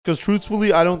Because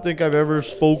truthfully, I don't think I've ever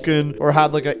spoken or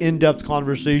had like an in-depth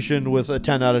conversation with a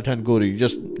 10 out of 10 goodie.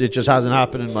 It just hasn't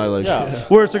happened in my life. Yeah.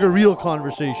 Where it's like a real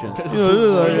conversation. You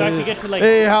know, Where like, you actually get to like,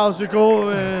 hey, how's it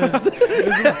going?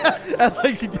 And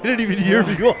like you didn't even hear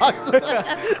me once.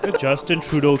 Justin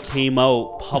Trudeau came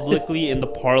out publicly in the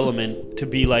parliament to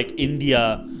be like,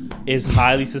 India is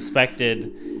highly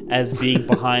suspected as being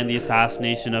behind the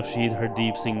assassination of Shaheed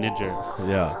Hardeep Singh Nijjar.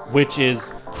 Yeah. Which is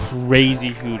crazy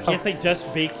huge. It's like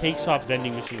just bake cake shop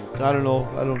vending machine. I don't know.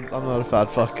 I'm not a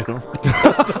fat fuck.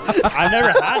 I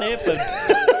never had it, but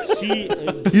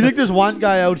You think there's one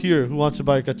guy out here who wants to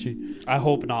buy a kachi? I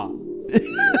hope not.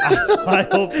 I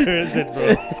hope there isn't,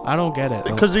 bro. I don't get it.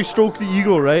 Because they stroke the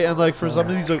ego, right? And like for some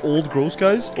of these like old gross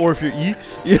guys, or if you're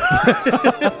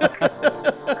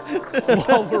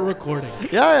While we're recording.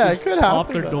 Yeah, it could happen.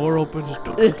 Pop their door open. Just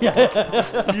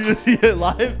You just see it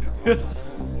live.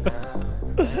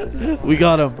 We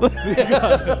got him. we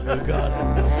got it.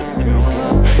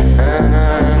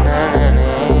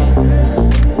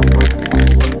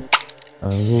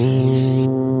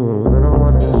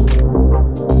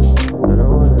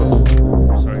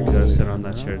 Sorry, you gotta sit on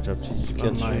that chair, Jubchi.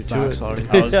 Get My straight to back's it. already.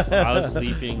 I was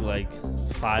sleeping like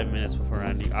 5 minutes before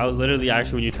Randy. I was literally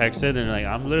actually when you texted and like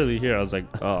I'm literally here. I was like,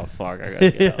 oh fuck, I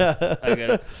gotta get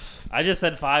up. I just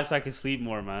said 5 so I could sleep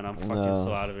more, man. I'm fucking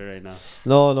so out of it right now.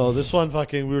 No, this one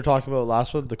fucking we were talking about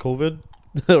last one, the COVID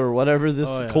or whatever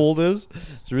this cold is.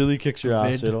 It really kicks your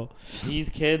ass, you know. These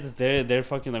kids, they're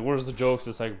fucking like, where's the jokes?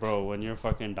 It's like, bro, when you're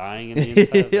fucking dying in the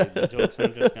inside, like, the jokes are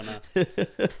just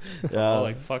gonna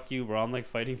like fuck you, bro. I'm like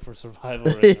fighting for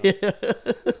survival right now.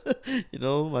 You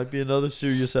know, might be another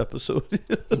serious episode.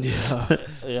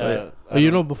 Yeah.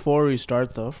 You know, before we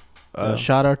start though,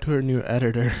 shout out to our new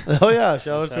editor. Oh yeah,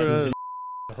 shout out to her.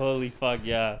 Holy fuck,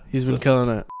 yeah. He's been killing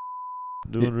it.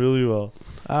 Doing really well.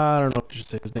 I don't know if you should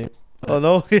say his name. Oh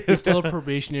no, He's still a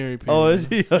probationary period. Oh, is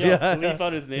he? Oh, yeah. Bleep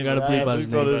out his name. You gotta bleep out his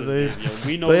name. Yeah,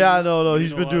 we know. But yeah, no, we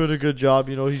he's know been doing us. a good job.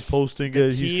 You know, he's posting The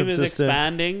it. He's team consistent. is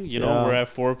expanding. You know, we're at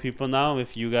 4 people now.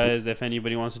 If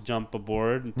anybody wants to jump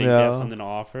aboard and think they have something to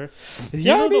offer,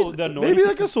 Yeah, maybe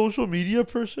like a a social media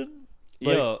person.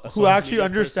 Like, a who social actually media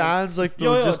understands like the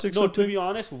person. logistics No, of to things. be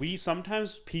honest, we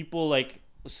sometimes people like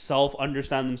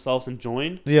self-understand themselves and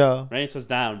join. Yeah. Right, so it's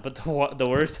down. But the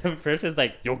worst type of person is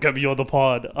like, "Yo, get me on the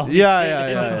pod."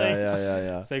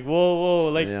 Yeah. It's like, whoa,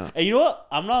 like, and you know what?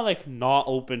 I'm not like not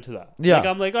open to that. Yeah. Like,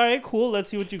 I'm like, all right, cool. Let's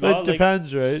see what you got. It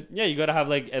depends, right? Yeah, you gotta have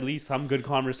like at least some good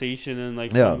conversation and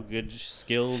like some good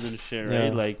skills and shit, right?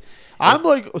 Yeah. Like, I'm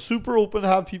like super open to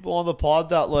have people on the pod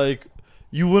that like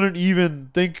you wouldn't even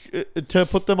think to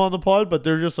put them on the pod, but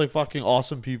they're just like fucking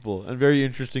awesome people and very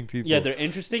interesting people. yeah, they're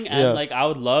interesting, and like I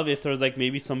would love if there was like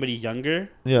maybe somebody younger,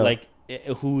 like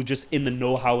who just in the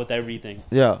know-how with everything.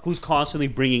 Yeah. Who's constantly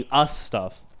bringing us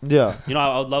stuff. Yeah. You know,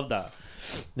 I would love that.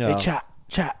 Yeah. Hey, chat.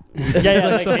 Yeah,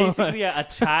 like basically a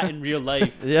chat in real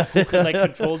life. Yeah. Who could like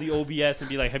control the OBS and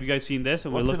be like, "Have you guys seen this?"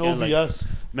 And What's we're looking an at OBS?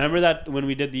 like, remember that when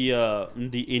we did the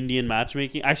Indian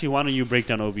matchmaking? Actually, why don't you break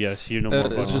down OBS? You know more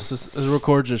about It's just it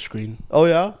records your screen. Oh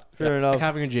yeah, fair enough. Like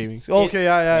having a Jamie. Okay,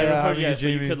 yeah. So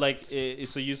you could like,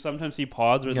 so you sometimes see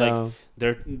pods where like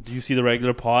you see the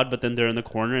regular pod, but then they're in the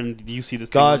corner, and you see this.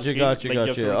 Gotcha. You have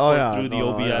to Oh yeah, through the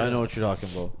OBS. I know what you're talking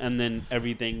about. And then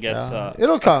everything gets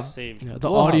it'll come. saved. Yeah, the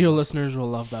audio listeners will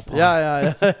love that pod.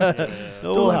 Yeah.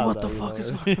 They're like, what the fuck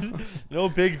is going on? No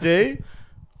big day.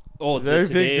 Oh, Very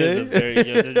today big is day. a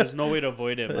very there's no way to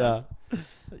avoid it, man. Yeah.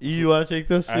 You want to take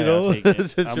this? Alright, You I'll know, take it.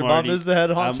 since your mom is the head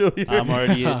honcho here.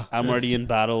 I'm already in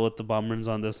battle with the Bummers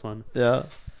on this one. Yeah.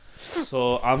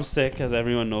 So I'm sick, as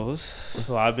everyone knows.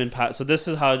 So I've been so this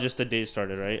is how just the day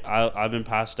started, right? I've been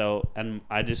passed out, and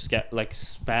I just get like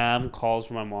spam calls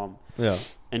from my mom. Yeah.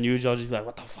 And usually I'll just be like,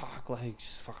 what the fuck? Like,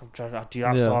 just fucking do you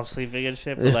have to stop sleeping and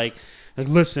shit? But like,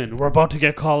 listen, we're about to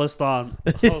get Khalistan.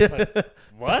 I was like,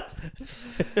 what?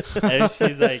 And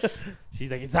she's like,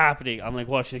 it's happening. I'm like,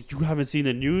 what? She's like, you haven't seen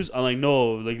the news? I'm like,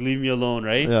 no, like, leave me alone,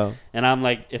 right? Yeah. And I'm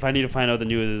like, if I need to find out the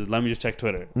news, let me just check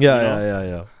Twitter.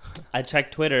 Yeah. I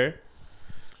checked Twitter,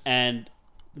 and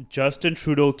Justin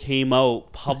Trudeau came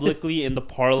out publicly in the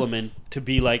parliament to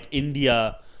be like,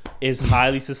 India is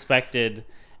highly suspected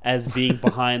as being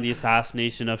behind the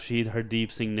assassination of Shaheed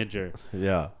Hardeep Singh Nijjar.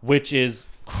 Yeah. Which is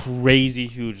crazy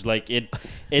huge. Like it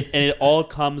all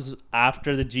comes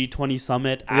after the G20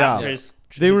 summit. After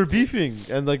they were beefing,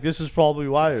 and like this is probably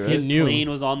why, right? His plane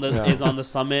was on the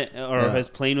summit, or his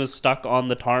plane was stuck on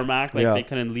the tarmac. Like they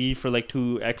couldn't leave for like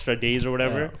 2 extra days or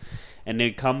whatever. and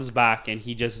it comes back and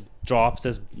he just drops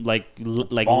this like Bomb.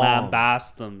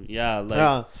 lambast them. Yeah,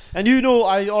 and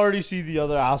I already see the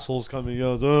other assholes coming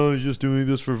out. Oh, he's just doing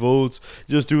this for votes.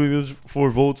 Just doing this for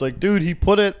votes. Like, dude, he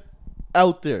put it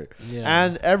out there,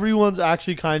 and everyone's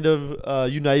actually kind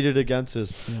of united against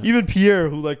this. Even Pierre,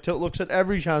 who like looks at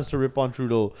every chance to rip on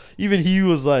Trudeau, even he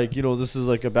was like, this is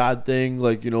like a bad thing.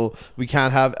 Like, we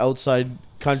can't have outside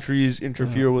countries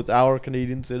interfere with our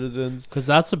Canadian citizens, because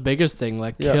that's the biggest thing,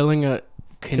 like killing a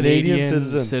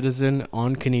Canadian citizen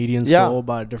on Canadian soil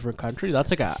by a different country.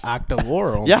 That's like an act of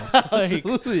war almost. Yeah,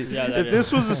 absolutely. If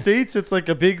this was the States, it's like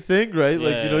a big thing, right?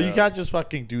 Like, you can't just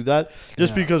fucking do that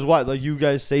just because what? Like, you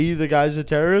guys say the guy's a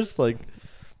terrorist? Like,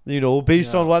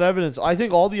 based on what evidence? I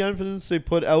think all the evidence they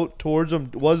put out towards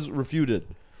him was refuted.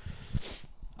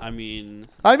 I mean,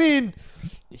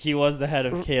 he was the head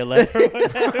of KLF or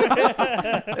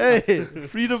whatever. Hey,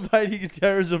 freedom fighting and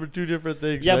terrorism are two different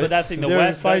things. Yeah, right? but that's the thing. The They're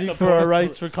West fighting for our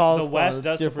rights for Khalistan. The West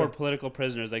does different. support political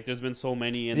prisoners. Like, there's been so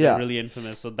many, and they're really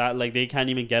infamous. So that, like, they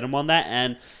can't even get him on that.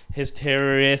 And his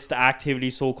terrorist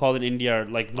activities, so-called in India, are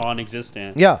like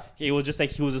non-existent. Yeah, it was just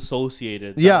like he was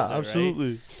associated. Yeah,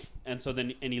 absolutely. Right? And so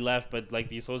then he left, but like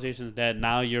the association's dead.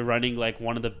 Now you're running like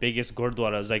one of the biggest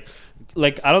gurdwaras.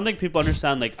 Like I don't think people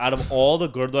understand. Like, out of all the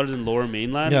gurdwaras in Lower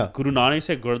Mainland, Guru Nanak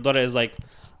Sahib Gurdwara is like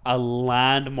a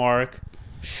landmark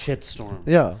shitstorm.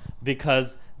 Yeah,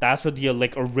 because that's what the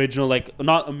like original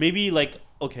not maybe like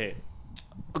okay,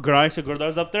 Guru Nanak Sahib Gurdwara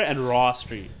is up there and Raw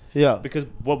Street. Yeah, because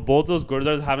what both those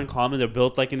gurdwaras have in common, they're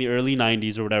built like in the early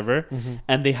 90s or whatever,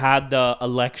 and they had the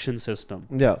election system.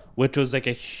 Yeah, which was like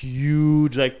a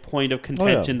huge like point of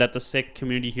contention that the Sikh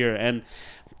community here, and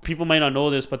people might not know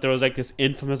this, but there was like this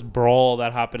infamous brawl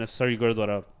that happened at Surrey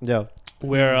Gurdwara. Yeah,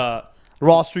 where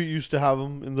Raw Street used to have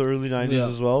them in the early 90s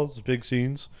as well. It's big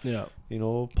scenes. Yeah,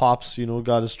 Pops,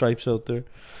 got his stripes out there.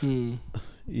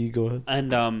 You go ahead.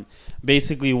 And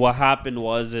basically what happened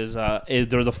was there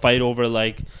was a fight over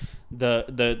like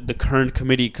the current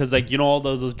committee, because like all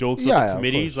those jokes with the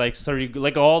committees, like sorry,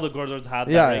 like all the gurdwaras had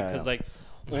that, right? Because like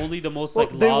only the most like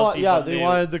they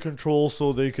wanted the control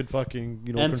so they could fucking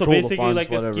and control so basically the funds, like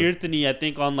whatever. This Kirtani, I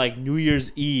think on like New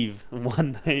Year's Eve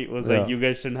one night was like, you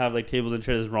guys shouldn't have like tables and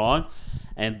chairs, wrong,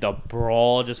 and the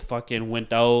brawl just fucking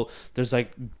went out. There's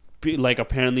like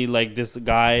apparently like this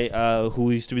guy who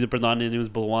used to be the Pradhan, his name was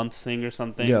Balwant Singh or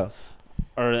something. Yeah.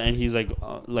 And he's like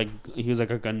he was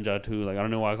like a ganja too. Like I don't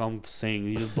know why I call him Singh.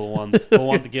 He's just Balwant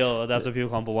Balwant Gill. That's what people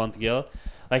call him, Balwant Gill.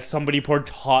 Like somebody poured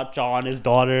hot jaw on his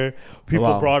daughter.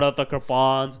 People brought out the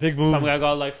krapans. Big move. Some guy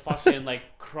got like fucking like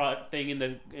crut thing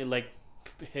in like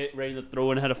hit right in the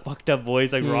throat and had a fucked up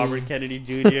voice like Robert Kennedy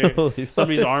Jr.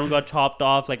 Somebody's arm got chopped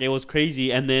off. Like it was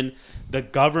crazy. And then the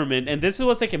government, and this is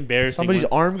what's like embarrassing. Somebody's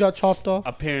arm got chopped off?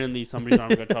 Apparently somebody's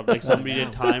arm got chopped. Like somebody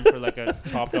did time for like a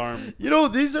chopped arm.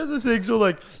 These are the things. So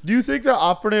like, do you think that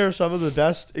Apne are some of the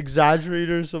best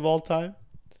exaggerators of all time?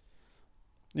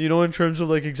 In terms of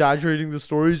like exaggerating the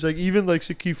stories, like even like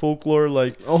Sikhi folklore,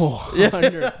 like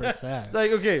 100%.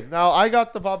 Like okay, now I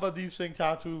got the Baba Deep Singh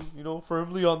tattoo,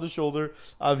 firmly on the shoulder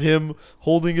of him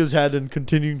holding his head and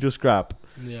continuing to scrap.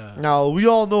 Yeah. Now we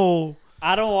all know.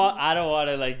 I don't want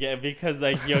to like get, because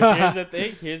like here's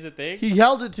the thing. He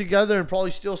held it together and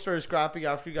probably still started scrapping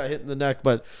after he got hit in the neck,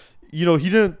 but. He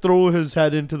didn't throw his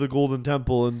head into the Golden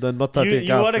Temple and then Mata take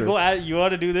you want to go at you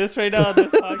want to do this right now on this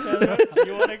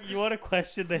podcast? You want to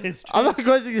question the history? I'm not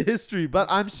questioning the history, but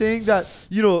I'm saying that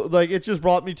like it just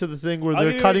brought me to the thing where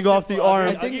they're cutting off the arm.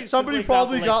 I think somebody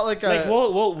probably got like a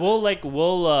we'll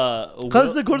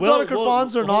because the Gurdwara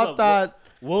Kripans are not that.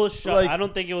 I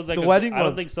don't think it was like the wedding. I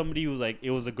don't think somebody was like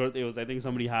it was a girl. It was I think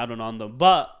somebody had one on them.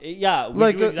 But yeah,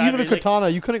 even a katana,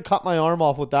 you couldn't cut my arm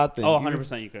off with that thing. Oh,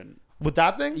 100% you couldn't. With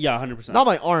that thing? Yeah, 100%. Not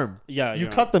my arm. Yeah, you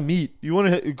cut the meat. You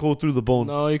want to go through the bone.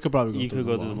 No, you could probably go through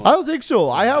the bone. I don't think so.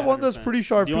 I have one that's pretty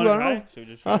sharp too. I don't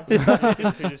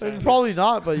know. Probably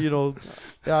not, but yeah,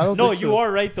 I don't. No, you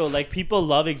are right though. Like people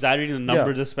love exaggerating the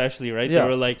numbers, especially right. They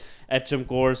were like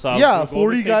Echemkor, Sam. Yeah,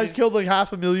 40 guys killed like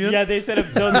 500,000. Yeah, they said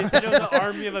it was an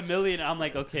army of 1 million. I'm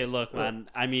like, okay, look, man.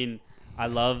 I mean, I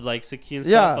love like Sikhi and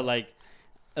stuff, but like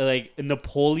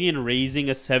Napoleon raising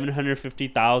a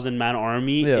 750,000 man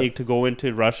army to go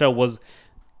into Russia was,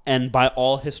 and by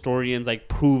all historians, like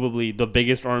provably the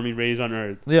biggest army raised on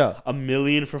earth. Yeah, 1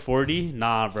 million for 40?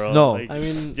 Nah, bro. No, like, I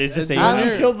mean, it's just and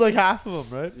he killed like half of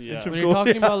them, right? Yeah. When you're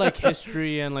talking about like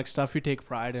history and like stuff you take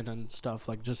pride in and stuff,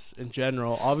 like just in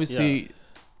general, obviously.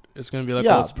 It's gonna be like,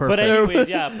 oh, it's perfect. But anyways,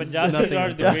 Punjabis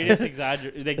are the greatest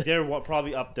exaggerators. Like they're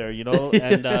probably up there,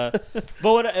 And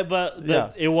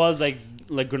it was like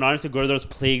Guru Nanak Sahib Gurdwara was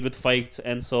plagued with fights,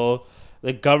 and so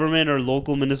the government or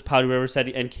local municipality, whoever said,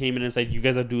 and came in and said, you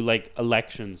guys have to do like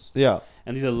elections. Yeah.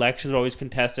 And these elections are always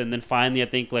contested. And then finally, I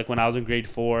think like when I was in grade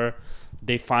 4,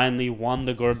 they finally won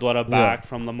the Gurdwara back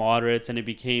from the moderates, and it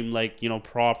became like, you know,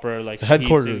 proper like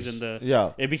headquarters.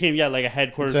 It became like a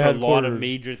headquarters for a lot of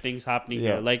major things happening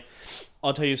here. Like,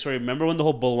 I'll tell you a story. Remember when the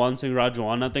whole Balwant Singh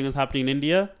Rajwana thing was happening in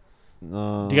India?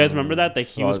 Do you guys remember that? Like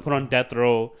he was put on death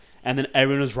row, and then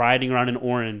everyone was riding around in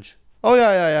orange. Oh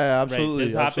yeah, absolutely. Right.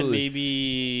 This happened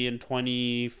maybe in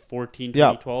 2014,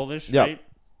 2012ish, right?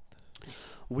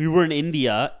 We were in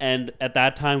India, and at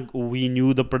that time we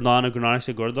knew the Pradhan of Guru Nanak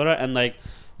Sahib Gurdwara, and like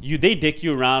they dick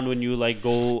you around when you like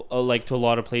go like to a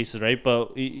lot of places, right?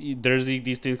 But there's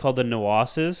these things called the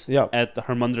Nawases at the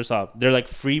Harmandir Sahib. They're like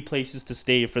free places to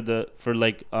stay for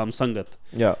Sangat.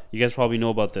 Yeah, you guys probably know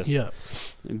about this. Yeah,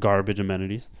 garbage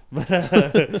amenities. But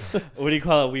what do you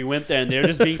call it? We went there, and they're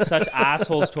just being such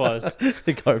assholes to us.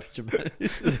 The garbage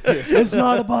amenities. It's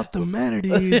not about the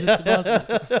amenities. It's about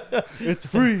it's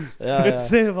free. It's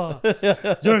seva.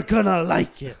 You're gonna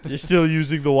like it. You're still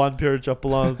using the one pair of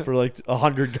chapalan for like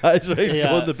 100 guys, right? Yeah.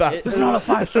 Go in the bathroom. It's not a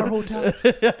 5-star hotel.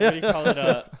 What do you call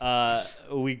it?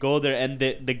 We go there, and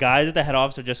the guys at the head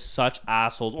office are just such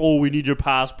assholes. Oh, we need your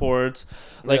passports.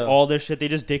 Like all this shit, they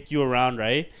just dick you around,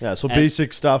 right? Yeah, so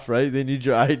basic stuff, right? They need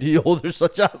your ID. Oh, they're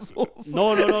such assholes.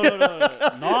 No.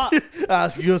 Not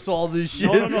asking us all this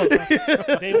shit. No.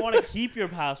 They want to keep your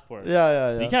passport.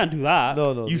 Yeah. You can't do that.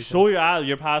 No. You show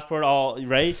your passport all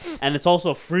right, and it's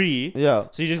also free. Yeah.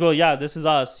 So you just go, yeah, this is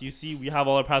us. You see, we have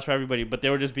all our passports for everybody. But they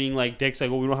were just being like dicks,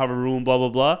 like, oh, we don't have a room, blah blah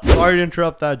blah. Sorry to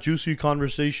interrupt that juicy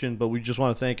conversation, but we just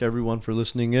want to thank everyone for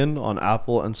listening in on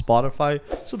Apple and Spotify.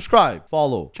 Subscribe,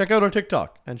 follow, check out our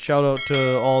TikTok, and shout out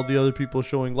to all the other people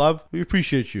showing love. We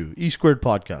appreciate you. E Squared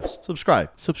Podcast. Subscribe.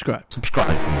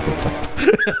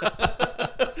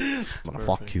 I'm gonna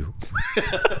fuck you.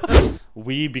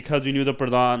 Because we knew the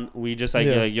Pradhan, we just like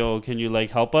yo, can you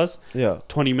like help us? Yeah.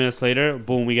 20 minutes later,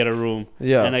 boom, we get a room.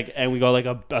 Yeah. And we got like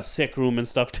a sick room and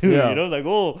stuff too. Yeah. You know, like,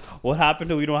 oh, what happened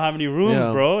to we don't have any rooms,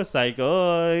 bro? It's like,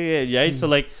 oh yeah. So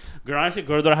like Guru Nanak Sahib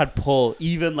Gurdwara had pull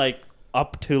even like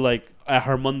up to like a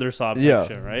Harmandir Sahib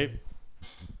shit, right?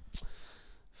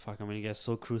 Fuck, I'm gonna get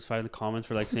so crucified in the comments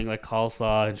for like saying like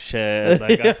Khalsa and shit.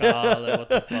 Like, like what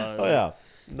the fuck? Oh yeah.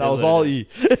 That was all E.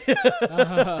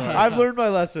 I've learned my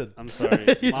lesson. I'm sorry.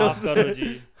 Maaf karo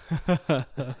ji.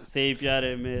 Say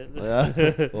pyare mein.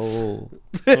 Oh.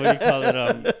 What do you call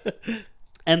it?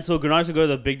 And so Guru Nanak Sahib Gurdwara,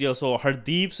 the big deal. So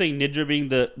Hardeep Singh Nijjar being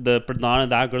the Pradhan of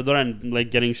that Gurdwara and like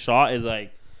getting shot is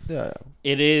like,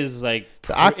 it is like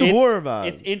the act of war, man.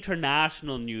 It's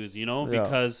international news, you know,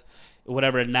 because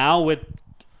whatever. Now with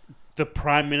the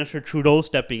Prime Minister Trudeau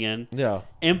stepping in,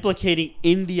 implicating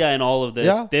India in all of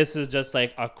this, this is just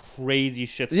like a crazy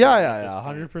shit.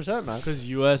 100%, man. Because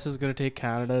U.S. is gonna take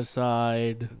Canada's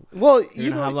side. Well,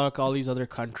 you're gonna have like all these other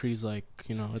countries, like,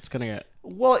 you know, it's gonna get.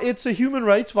 Well, it's a human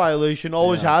rights violation,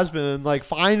 always has been, and like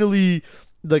finally,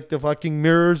 like the fucking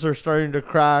mirrors are starting to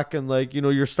crack, and like, you know,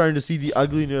 you're starting to see the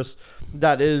ugliness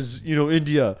that is, you know,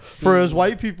 India. For as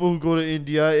white people who go to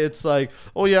India, it's like,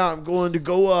 oh yeah, I'm going to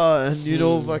Goa and, you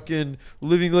know, fucking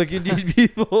living like Indian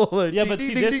people. Like, but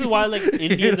see, this is why like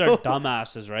Indians are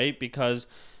dumbasses, right? Because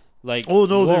like,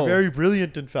 they're very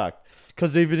brilliant, in fact,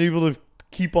 because they've been able to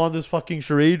keep on this fucking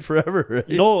charade forever, right?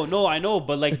 No, I know,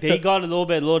 but like they got a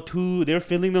little too, they're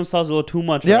feeling themselves a little too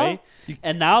much, right?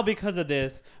 And now because of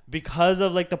this, because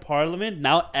of like the parliament,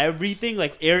 now everything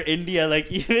like Air India,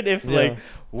 like even if like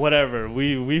whatever,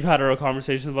 we've had our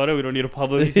conversations about it, we don't need to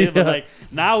publicly say it, but like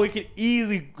now we can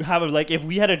easily have it, like if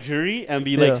we had a jury and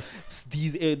be like,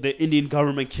 the Indian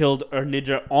government killed our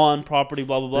Nijjar on property,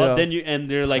 blah blah blah, then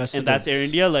they're like, and that's Air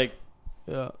India, like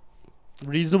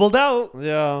reasonable doubt,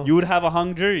 you would have a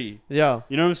hung jury. You know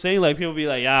what I'm saying? Like people be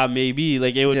like, maybe,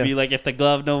 like it would be like, if the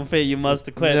glove don't fit, you must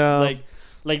have quit.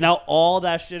 Like now all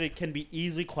that shit, it can be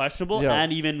easily questionable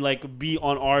and even like be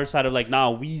on our side of like,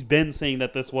 we've been saying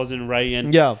that this wasn't right,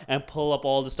 and pull up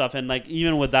all the stuff, and like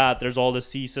even with that, there's all the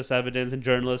CSIS evidence, and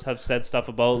journalists have said stuff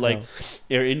about like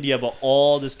Air India, but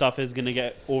all this stuff is gonna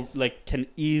get like can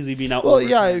easily be now. Well,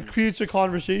 it creates a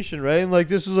conversation, right? And like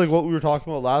this is like what we were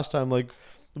talking about last time, like.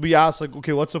 We asked, like,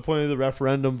 okay, what's the point of the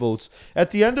referendum votes?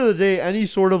 At the end of the day, any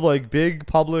sort of like big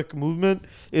public movement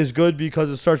is good because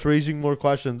it starts raising more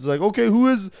questions. Like, okay, who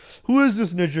is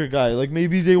this Nijjar guy? Like,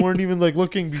 maybe they weren't even like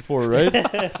looking before, right? You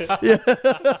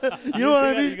know what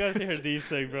I mean? You gotta say Hardeep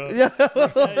Singh, bro. Yeah.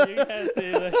 You can't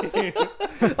say like.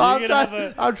 I'm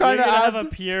trying to have a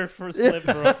peer for slip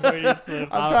or a Freudian slip.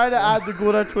 I'm trying to add the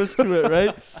Gora twist to it,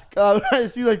 right? I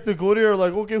see like the Gora are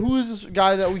like, okay, who is this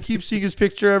guy that we keep seeing his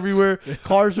picture everywhere?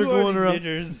 Cars are going around.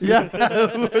 Ninjas? Yeah,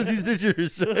 who are these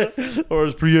ninjas? Or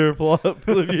as Pierre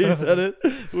Olivier said it,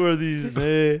 who are these?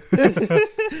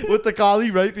 With the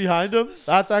Kali right behind him.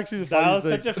 That's actually the funniest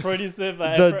thing. That was such a Freudian slip.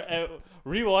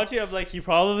 Rewatching, I'm like, he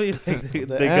probably like, the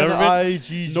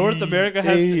government. North America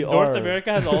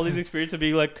has all these experiences of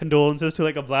being like condolences to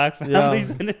like a black families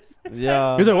in it.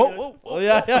 Yeah. He's like, whoa.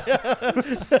 Yeah.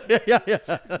 They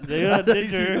got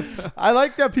Ninja. I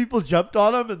like that people jumped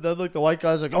on him, and then like the white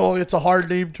guy's like, oh, it's a hard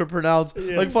name to pronounce.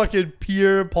 Yeah. Like fucking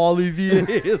Pierre Polivier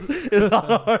is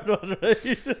not a hard one, right?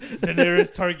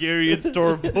 Daenerys Targaryen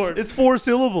Stormborn. It's 4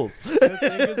 syllables. The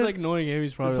thing is, like, knowing him,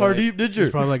 he's probably Hardeep Nijjar. He's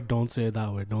probably like, don't say it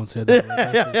that way. Don't say it that way.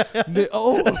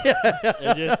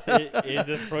 It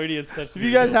just Freudian steps. If you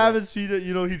guys haven't seen it,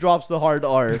 you know he drops the hard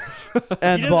R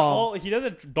and bomb. He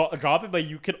doesn't drop it, but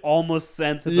you can almost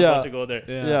sense it's about to go there.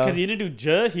 Yeah. Because he didn't do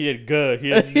J, he did G. He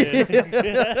did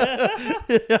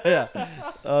yeah.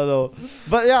 I know.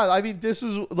 But yeah, I mean, this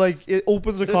is like, it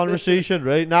opens a conversation,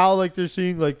 right? Now, like, they're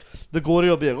seeing like the Gori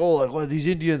will be like, oh, like, well, these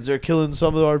Indians, they're killing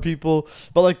some of our people.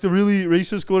 But like the really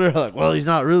racist Gori are like, well, he's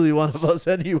not really one of us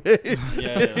anyway.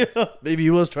 Yeah. Maybe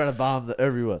he was trying to bomb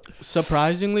everyone.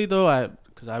 Surprisingly, though,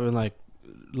 because I've been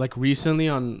like recently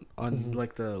on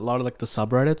like a lot of like the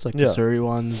subreddits, like the Surrey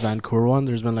ones, Vancouver one,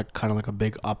 there's been like kind of like a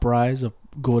big uprise of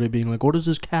Gori being like, what is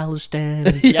this Khalistan?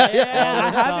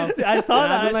 I saw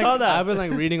that. I've been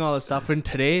like reading all the stuff, and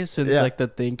today, since like the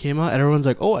thing came out, and everyone's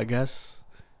like, oh, I guess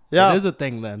it is a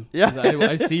thing then. Yeah.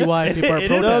 I see why people are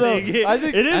protesting. I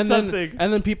think it is something.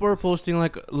 And then people are posting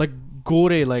like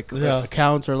Gore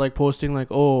accounts are like posting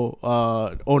like,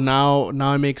 now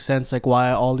it makes sense like why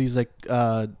all these like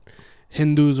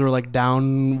Hindus were like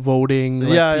down voting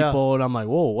people, and I'm like,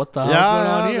 whoa, what the hell is going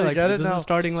on here? Like, this is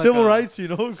starting like civil rights, you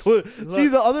know. See,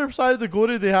 the other side of the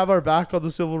Gore, they have our back on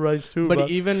the civil rights too. But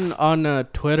even on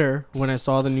Twitter, when I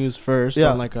saw the news first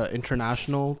on like an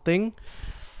international thing,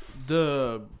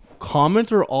 the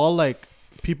comments were all like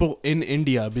people in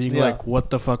India being like, what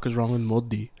the fuck is wrong with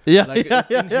Modi? In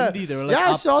Hindi, they were like,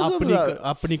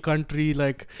 apni country,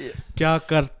 like, kya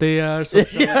karte hai, or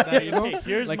something like that, you know?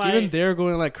 Even they're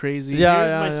going like crazy. Here's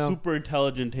my super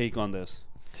intelligent take on this.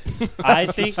 I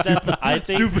think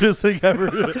stupidest thing ever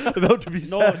about to be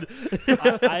said.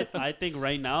 I think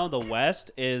right now the West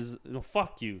is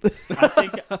fuck you. I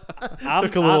think I'm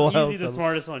easily the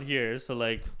smartest one here. So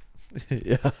like,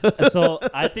 so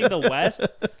I think the West,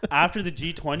 after the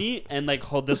G20 and like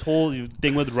this whole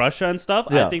thing with Russia and stuff,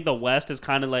 I think the West is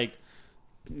kind of like,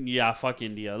 fuck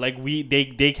India. Like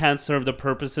they can't serve the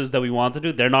purposes that we want to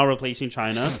do. They're not replacing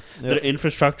China. Their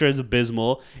infrastructure is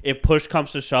abysmal. If push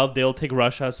comes to shove, they'll take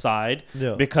Russia aside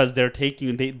because they're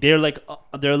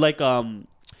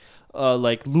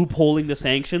loopholing the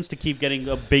sanctions to keep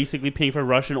getting basically paying for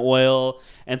Russian oil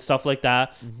and stuff like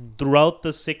that. Throughout the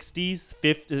 60s,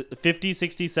 50s,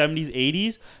 60s, 70s,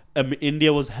 80s,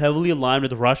 India was heavily aligned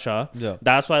with Russia.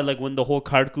 That's why like when the whole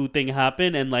Kharkov thing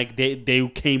happened and like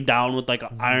they came down with like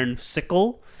an iron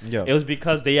sickle, it was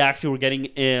because they actually were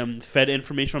getting fed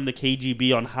information from the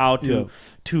KGB on how to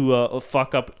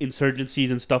fuck up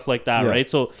insurgencies and stuff like that, right?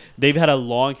 So they've had a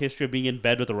long history of being in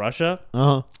bed with Russia.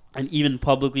 And even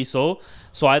publicly so.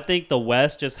 So I think the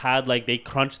West just had like, they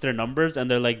crunched their numbers and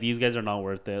they're like, these guys are not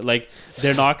worth it. Like,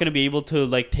 they're not going to be able to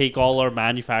like take all our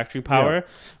manufacturing power,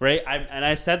 right?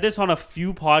 I said this on a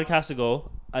few podcasts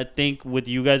ago, I think with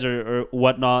you guys or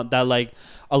whatnot, that like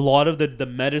a lot of the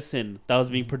medicine that was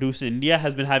being produced in India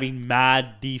has been having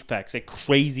mad defects, like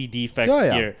crazy defects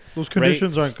here. Those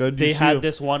conditions aren't good. They had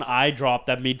this one eye drop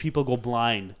that made people go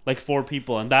blind, like 4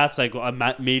 people, and that's like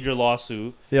a major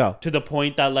lawsuit. To the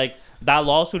point that like that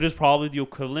lawsuit is probably the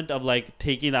equivalent of like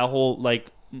taking that whole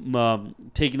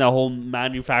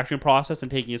manufacturing process and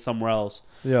taking it somewhere else.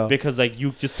 Because like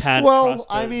you just can't. Well,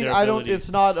 I mean, I don't. It's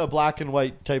not a black and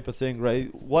white type of thing,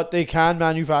 right? What they can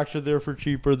manufacture there for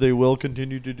cheaper, they will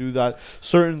continue to do that.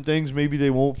 Certain things, maybe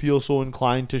they won't feel so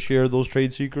inclined to share those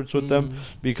trade secrets with them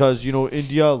because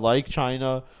India, like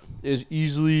China, is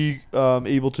easily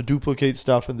able to duplicate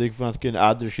stuff and they can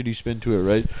add their shitty spin to it,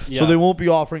 right? So they won't be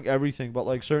offering everything, but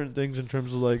like certain things in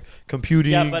terms of like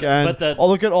computing look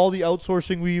at all the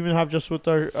outsourcing we even have just with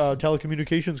our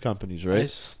telecommunications companies,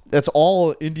 right? That's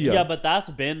all India. Yeah, but that's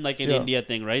been like an India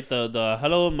thing, right? The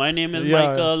hello, my name is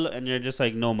Michael, and you're just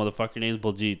like, no, motherfucker, your name's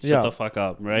Baljit. Shut the fuck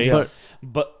up, right?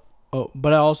 But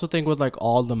I also think with like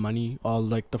all the money, all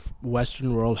like the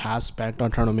Western world has spent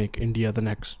on trying to make India the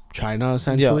next China,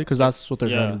 essentially, because that's what they're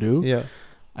trying to do.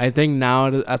 I think now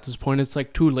at this point it's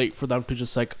like too late for them to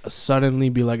just like suddenly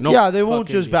be like, no. Yeah, they won't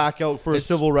just back out for a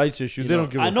civil rights issue. They don't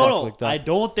give a fuck like that. I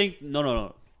don't think.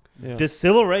 No. Yeah. The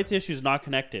civil rights issue is not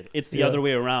connected. It's the other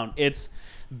way around. It's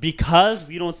because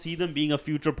we don't see them being a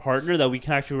future partner that we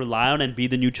can actually rely on and be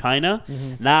the new China.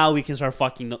 Now we can start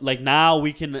fucking them. Like now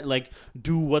we can like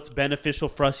do what's beneficial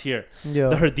for us here. Yeah.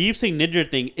 The Hardeep Singh Nijjar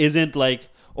thing isn't like,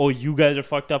 oh, you guys are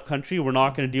fucked up country, we're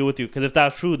not going to deal with you. Because if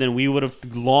that's true, then we would have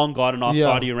long gotten off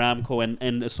Saudi Aramco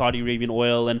and Saudi Arabian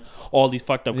oil and all these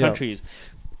fucked up countries.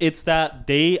 It's that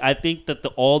I think that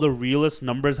all the realest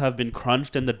numbers have been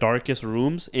crunched in the darkest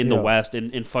rooms in the West,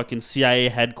 in fucking CIA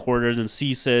headquarters and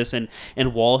CSIS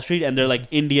and Wall Street, and they're like,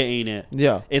 India ain't it.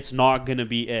 Yeah. It's not going to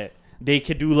be it. They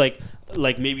could do like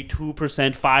maybe 2%,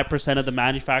 5% of the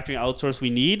manufacturing outsource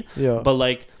we need. Yeah. But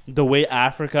like the way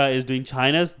Africa is doing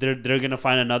China's, they're going to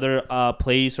find another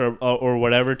place or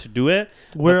whatever to do it.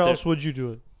 Where else would you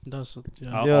do it?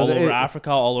 All over Africa,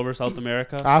 all over South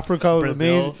America. Africa was the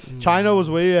main. China was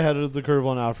way ahead of the curve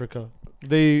on Africa.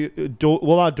 They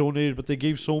not donated, but they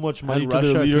gave so much money to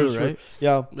their leaders. Too, right?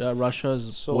 Yeah, Russia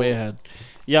is way ahead.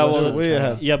 Yeah, way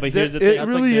ahead. Yeah, but here's the thing. It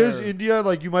really is India.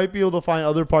 Like you might be able to find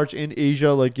other parts in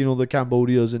Asia, like the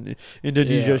Cambodias and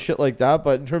Indonesia, shit like that.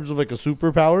 But in terms of like a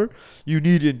superpower, you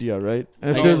need India, right?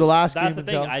 And if they're the last, that's the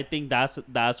thing. I think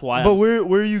that's why. But where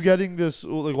are you getting this?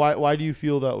 Like, why do you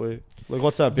feel that way? Like,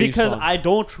 what's that based because on? I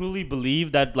don't truly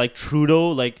believe that like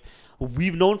Trudeau, like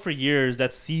we've known for years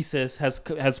that CSIS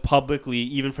has publicly,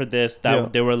 even for this,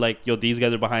 that they were like, yo, these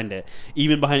guys are behind it.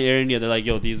 Even behind Air India, they're like,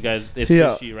 yo, these guys, it's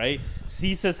fishy, right?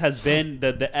 CSIS has been,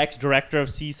 the ex-director of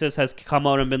CSIS has come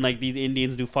out and been like, these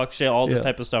Indians do fuck shit, all this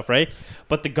type of stuff, right?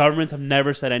 But the governments have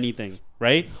never said anything,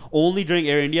 right? Only during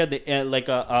Air India, like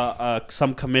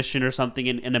some commission or something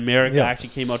in America actually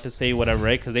came out to say whatever,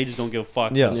 right? Because they just don't give a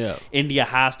fuck. India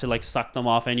has to like suck them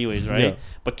off anyways, right?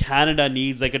 But Canada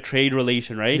needs like a trade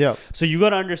relation, right? So you got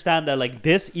to understand that like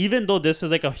this, even though this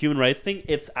is like a human rights thing,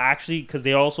 it's actually because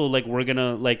they also like, we're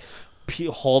gonna like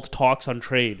halt talks on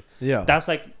trade. That's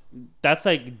like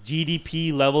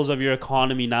GDP levels of your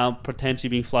economy now potentially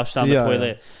being flushed down the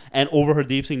toilet. And over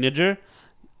Hardeep Singh Nijjar,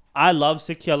 I love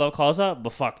Sikhi Allah Khalsa,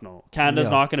 but fuck no. Canada's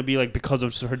not going to be like, because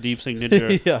of Hardeep Singh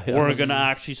Nijjar, we're going to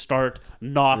actually start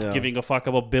not giving a fuck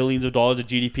about billions of dollars of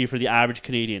GDP for the average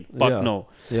Canadian. Fuck no.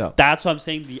 That's what I'm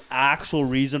saying. The actual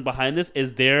reason behind this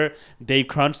is they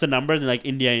crunch the numbers and like,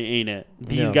 India ain't it.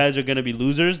 These guys are going to be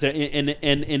losers. They're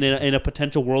in a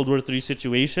potential World War III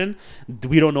situation.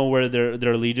 We don't know where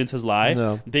their allegiances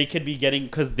lie. They could be getting,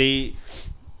 because they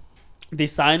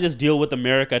signed this deal with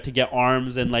America to get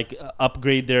arms and like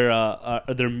upgrade their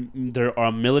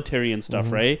military and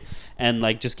stuff, right? And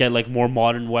like just get like more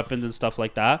modern weapons and stuff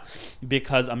like that,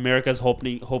 because America's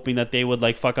hoping that they would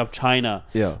like fuck up China.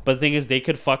 But the thing is, they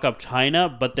could fuck up China,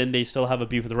 but then they still have a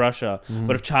beef with Russia.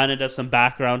 But if China does some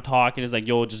background talk and is like,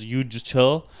 yo, just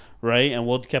chill, right? And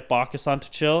we'll get Pakistan to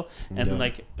chill, and then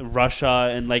like Russia,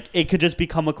 and like it could just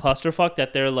become a clusterfuck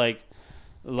that they're like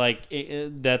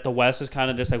that the West is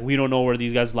kind of just like, we don't know where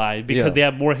these guys lie, because they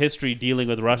have more history dealing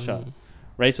with Russia,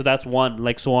 right? So that's one,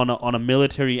 like, so on a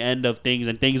military end of things,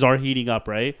 and things are heating up,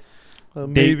 right?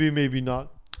 Maybe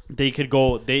not. They could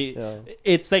go.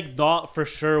 It's like not for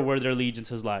sure where their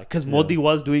allegiances lie, because Modi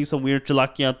was doing some weird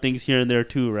chalakiyan things here and there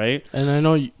too, right? And I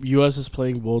know U.S. is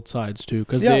playing both sides too,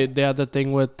 because they had the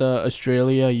thing with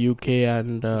Australia, UK,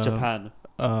 and Japan.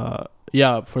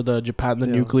 For the Japan, the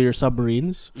nuclear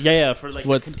submarines. For like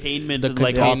the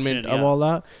containment of all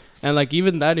that. And like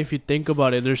even that, if you think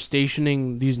about it, they're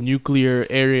stationing these nuclear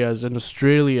areas in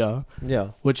Australia,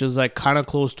 which is like kind of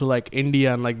close to like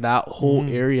India, and like that whole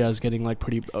area is getting like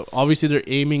pretty. Obviously, they're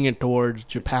aiming it towards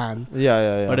Japan.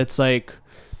 But it's like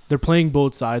they're playing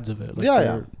both sides of it.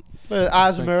 Like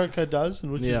as America does,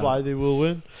 and which is why they will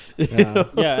win.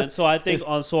 And so I think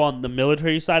also on the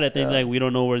military side, I think like we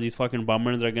don't know where these fucking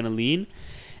bummers are gonna lean,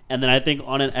 and then I think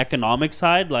on an economic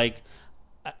side, like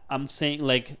I'm saying,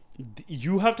 like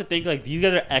you have to think like these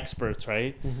guys are experts,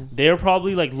 right? They're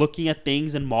probably like looking at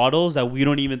things and models that we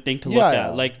don't even think to look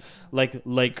at, like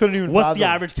couldn't even what's fathom the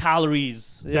average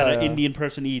calories that an Indian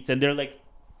person eats, and they're like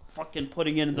fucking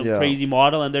putting it into a crazy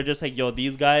model, and they're just like, yo,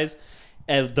 these guys,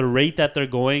 at the rate that they're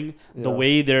going, the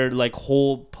way their like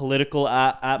whole political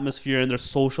atmosphere and their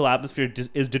social atmosphere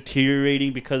is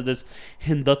deteriorating because this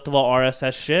Hindutva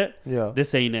RSS shit.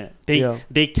 This ain't it.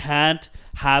 They can't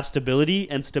have stability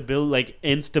and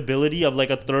instability of like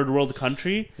a third world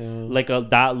country, like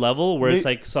that level where it's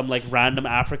like some like random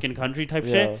African country type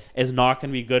shit is not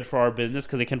gonna be good for our business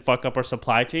because it can fuck up our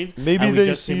supply chains. Maybe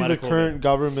they see the current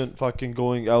government fucking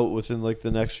going out within like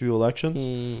the next few elections,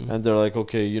 and they're like,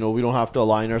 okay, you know, we don't have to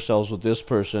align ourselves with this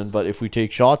person, but if we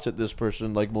take shots at this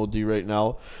person like Modi right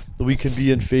now, we can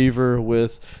be in favor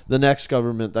with the next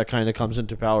government that kind of comes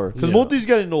into power, because Modi's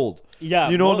getting old. Yeah,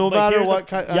 you know, no matter what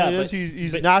kind it is,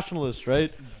 he's nationalist,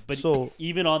 right? But so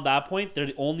even on that point,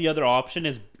 the only other option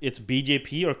is it's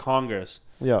BJP or Congress.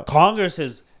 Yeah, Congress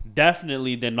is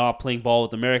definitely they're not playing ball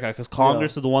with America, because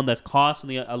Congress is the one that's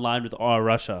constantly aligned with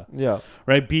Russia. Yeah,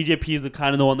 right. BJP is the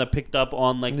kind of the one that picked up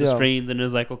on like the strains and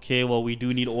is like, okay, well, we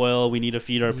do need oil, we need to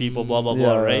feed our people, blah blah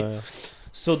blah, right? Yeah.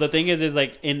 So the thing is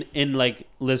like in like,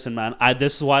 listen, man,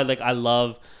 this is why like I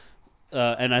love.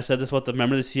 And I said this about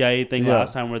remember the CIA thing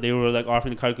last time where they were like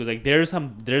offering the card, because like there's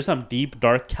some deep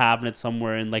dark cabinet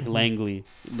somewhere in like Langley,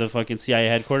 the fucking CIA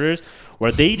headquarters,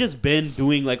 where they just been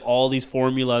doing like all these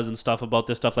formulas and stuff about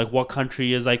this stuff, like what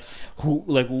country is like who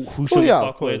should we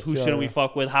fuck with, who shouldn't we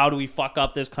fuck with, how do we fuck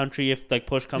up this country if like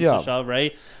push comes to shove,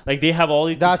 right? Like they have all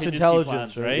these contingency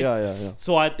plans, right? Yeah.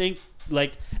 So I think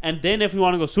like, and then if we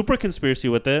want to go super conspiracy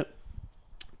with it,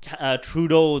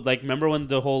 Trudeau, like, remember when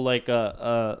the whole like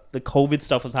the COVID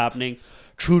stuff was happening?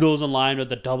 Trudeau's aligned with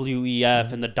the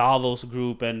WEF and the Davos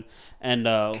group and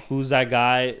who's that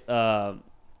guy?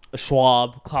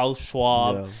 Klaus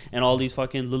Schwab, and all these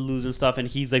fucking Lulus and stuff, and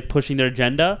he's like pushing their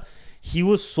agenda. He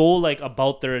was so like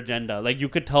about their agenda, like you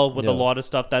could tell with a lot of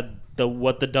stuff that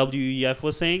what the WEF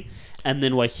was saying, and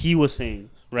then what he was saying,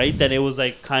 right? That it was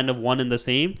like kind of one and the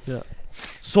same. Yeah.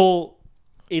 So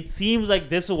it seems like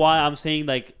this is why I'm saying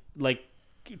like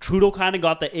Trudeau kind of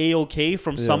got the A-OK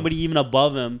from somebody even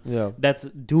above him that's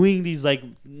doing these like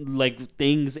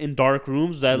things in dark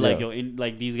rooms that like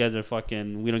like these guys are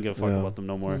fucking, we don't give a fuck about them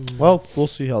no more. Well, we'll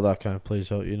see how that kind of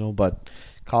plays out, you know, but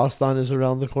Khalistan is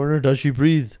around the corner. Does she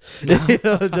breathe?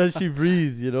 Does she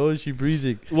breathe? You know, is she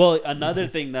breathing? Well, another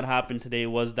thing that happened today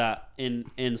was that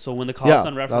so when the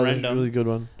Khalistan referendum, that was a really good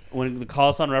one. When the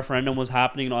Khalistan referendum was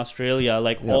happening in Australia,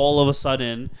 like all of a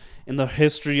sudden in the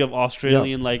history of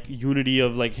Australian like unity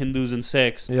of like Hindus and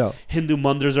Sikhs, Hindu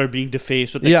mandirs are being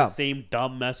defaced with like the same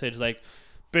dumb message like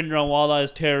Bhindranwala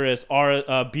is terrorist or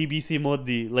BBC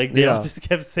Modi, like they all just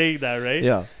kept saying that, right?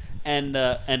 Yeah.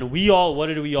 And we all, what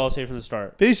did we all say from the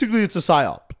start? Basically, it's a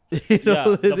psyop. You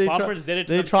know, the bumpers did it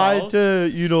to they themselves. Tried to,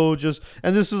 you know, just,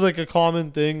 and this is like a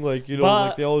common thing, like, you know,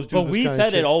 like they always do this. But we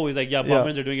said it always, like,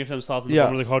 bumpers are doing it to themselves, and the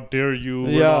bumpers like, how dare you?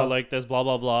 We're not like this, blah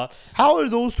blah blah. How are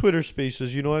those Twitter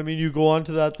Spaces? You know, I mean, you go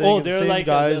onto that thing. Oh, they're like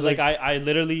guys, like I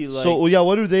literally like. So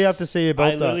what do they have to say about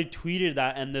that? I literally tweeted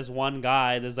that, and this one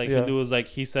guy, this like Hindu was like,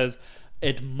 he says.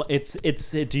 Did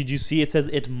you see? It says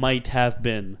it might have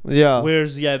been. Yeah.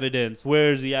 Where's the evidence?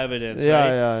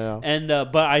 Yeah. And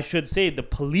but I should say the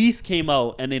police came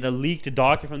out and in a leaked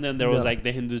docket from them, there was like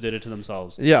the Hindus did it to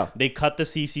themselves. Yeah. They cut the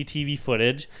CCTV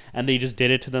footage and they just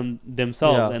did it to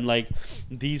themselves. And like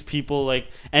these people like,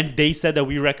 and they said that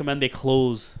we recommend they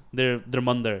close their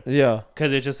mandir. Yeah.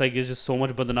 Because it's just so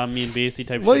much badnami and basic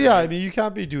type shit. Well, yeah, I mean, you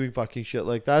can't be doing fucking shit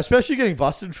like that, especially getting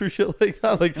busted for shit like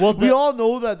that. Like, we all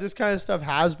know that this kind of stuff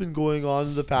has been going on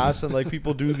in the past, and like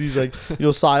people do these like, you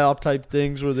know, psyop type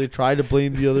things where they try to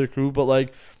blame the other crew, but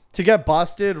like to get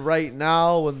busted right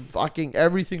now when fucking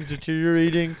everything's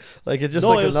deteriorating, like it's just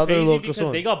like another local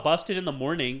because they got busted in the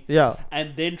morning. Yeah.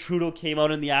 And then Trudeau came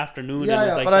out in the afternoon. Yeah, and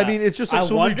was like but I mean, it's just like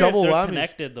so many double whammies.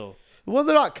 Connected though. Well,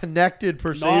 they're not connected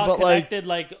per se, but connected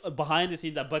like behind the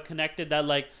scenes, but connected that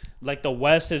like the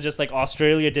West is just like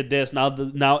Australia did this.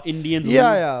 Now Indians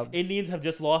Indians have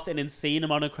just lost an insane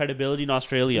amount of credibility in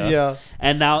Australia. Yeah.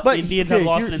 And now Indians have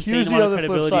lost an insane amount of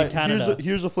credibility in Canada.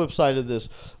 Here's the flip side of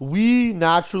this. We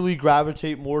naturally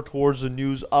gravitate more towards the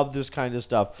news of this kind of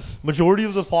stuff. Majority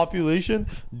of the population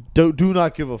do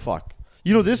not give a fuck.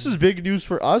 You know, this is big news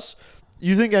for us.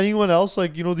 You think anyone else,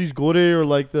 like, you know, these Gore or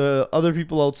like the other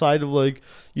people outside of like,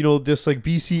 you know, this like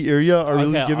BC area are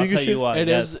really giving a shit?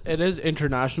 It is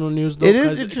international news though. It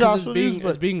is international news, but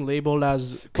it's being labeled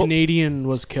as Canadian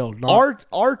was killed.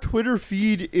 Our Twitter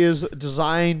feed is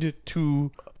designed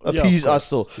to appease us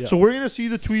though. Yeah. So we're gonna see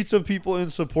the tweets of people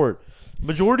in support.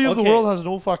 Majority of the world has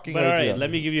no fucking idea. All right, let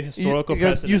me give you historical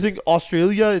precedent. You think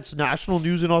Australia, it's national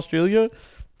news in Australia?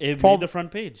 It made the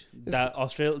front page. That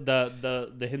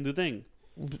the Hindu thing.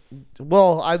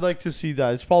 Well, I'd like to see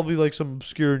that. It's probably like some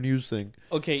obscure news thing.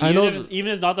 Okay, even if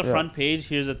it's not the front page,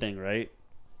 here's the thing, right?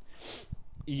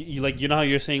 You like, you know how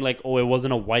you're saying like, oh, it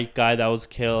wasn't a white guy that was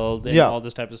killed and all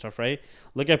this type of stuff, right?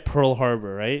 Look at Pearl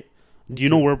Harbor, right? Do you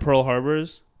know where Pearl Harbor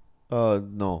is?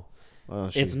 No.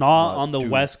 It's not on the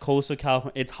west coast of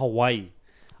California. It's Hawaii.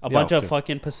 A bunch of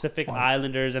fucking Pacific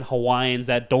Islanders and Hawaiians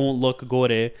that don't look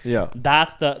good. Yeah.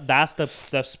 That's the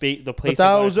place. But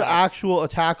that was an actual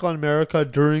attack on America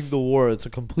during the war. It's a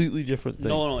completely different thing.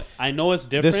 No. I know it's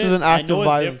different. This is an act of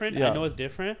violence. Yeah. I know it's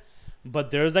different.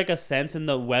 But there's like a sense in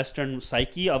the Western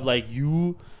psyche of like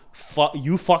you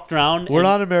fucked around. We're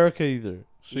not America either.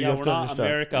 So yeah, we're not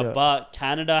America, but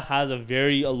Canada has a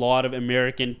lot of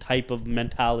American type of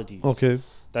mentality. Okay.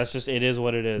 That's just, it is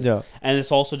what it is. Yeah. And it's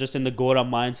also just in the Gora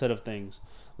mindset of things.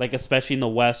 Like, especially in the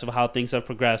West, of how things have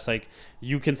progressed. Like,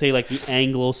 you can say, like, the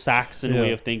Anglo-Saxon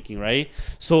way of thinking, right?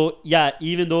 So, yeah,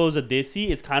 even though it was a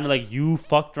Desi, it's kind of like you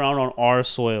fucked around on our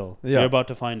soil. Yeah. You're about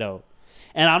to find out.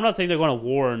 And I'm not saying they're going to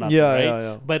war or nothing, right?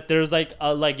 Yeah. But there's, like,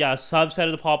 a subset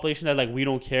of the population that, like, we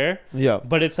don't care. Yeah.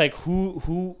 But it's like,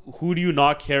 who do you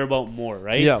not care about more,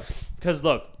 right? Yeah. Because,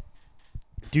 look,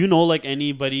 do you know, like,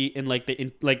 anybody in, like,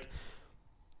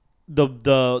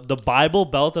 the Bible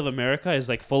Belt of America is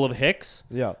like full of Hicks.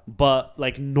 Yeah. But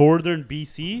like northern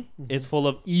BC is full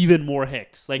of even more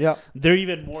Hicks. Like they're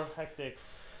even more hectic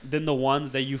than the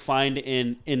ones that you find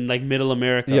in like middle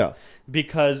America. Yeah.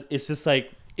 Because it's just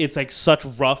like such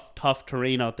rough, tough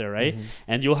terrain out there, right?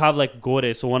 And you'll have like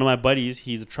Gore. So one of my buddies,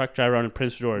 he's a truck driver out in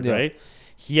Prince George, right?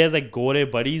 He has like Gore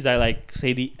buddies that like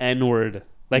say the N-word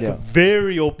like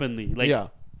very openly. Like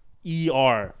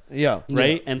ER. Yeah.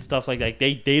 Right? And stuff like that.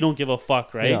 They don't give a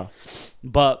fuck, right? Yeah.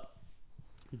 But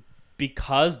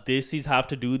because Desis have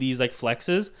to do these like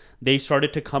flexes, they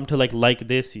started to come to like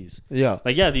Desis. Yeah.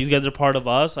 Like, yeah, these guys are part of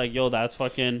us. Like, yo, that's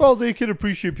fucking... Well, they can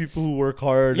appreciate people who work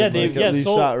hard. Yeah, at least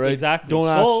that, right? Exactly. Don't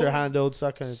ask their handouts,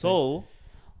 that kind of thing. So,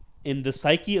 in the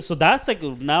psyche... So that's like...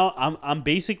 Now, I'm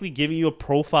basically giving you a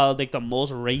profile of like the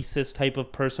most racist type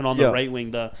of person on the right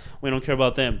wing. We don't care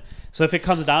about them. So if it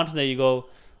comes down to that, you go...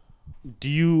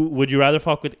 Would you rather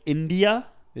fuck with India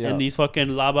and these fucking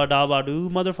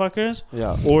labadabadu motherfuckers,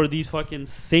 or these fucking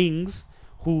Singhs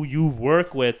who you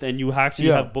work with and you actually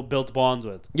have built bonds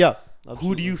with? Yeah, absolutely.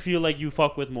 Who do you feel like you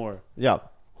fuck with more? Yeah,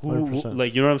 100%.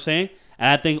 Like, you know what I'm saying? And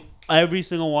I think every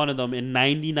single one of them in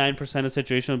 99% of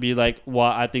situations will be like,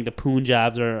 well, I think the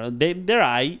Punjabs they're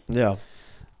aight. Yeah.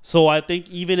 So I think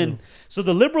even so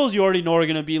the liberals you already know are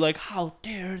gonna be like, how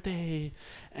dare they?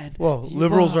 And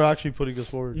liberals are actually putting us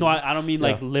forward. No, I don't mean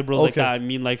like liberals like that. I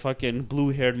mean like fucking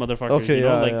blue-haired motherfuckers. Okay,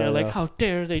 they're like, how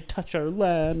dare they touch our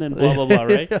land and blah blah blah,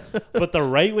 right? But the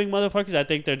right-wing motherfuckers, I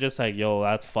think they're just like, yo,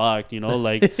 that's fucked, you know,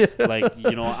 like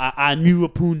I knew a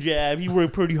Punjab, he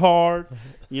worked pretty hard,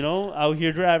 you know, out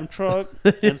here driving truck,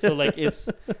 and so like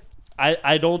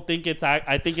I don't think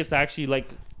I think it's actually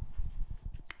like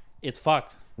it's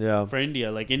fucked. Yeah. For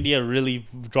India, like India really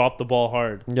dropped the ball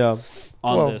hard. Yeah.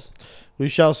 On this. We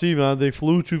shall see, man. They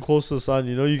flew too close to the sun.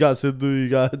 You know, you got Sidhu, you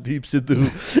got Deep Sidhu,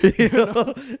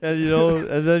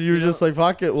 and then you were just like,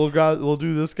 fuck it, we'll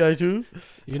do this guy too.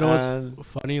 You know what's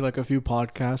funny? Like a few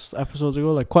podcast episodes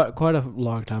ago, like quite a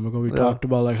long time ago, we talked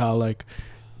about like how like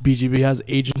BGB has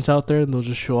agents out there and they'll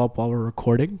just show up while we're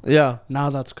recording. Yeah. Now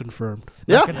that's confirmed.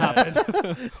 That can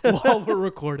happen while we're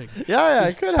recording. Yeah,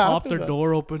 it could happen. Pop their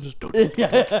door open, just...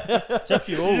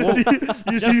 Jeffy,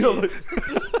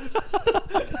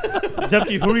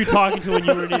 Jeffy, who were you talking to when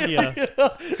you were in India?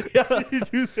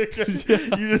 You just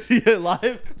see it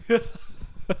live?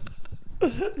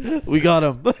 We got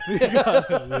him. We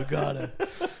got him.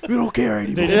 We don't care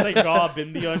anymore. They just like draw a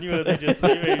bindi on you, and they just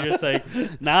leave it. You're just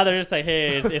like, now they're just like,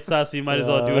 hey, it's us. So you might as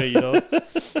well do it, you know.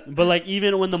 But like,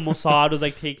 even when the Mossad was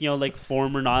like taking out like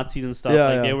former Nazis and stuff,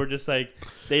 they were just like,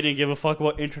 they didn't give a fuck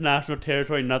about international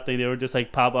territory, nothing. They were just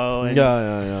like pop out. And,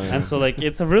 and so like,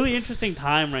 it's a really interesting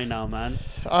time right now, man.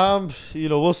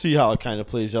 We'll see how it kind of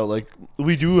plays out. Like,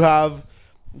 we do have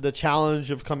the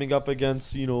challenge of coming up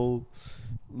against,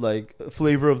 like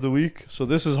flavor of the week. So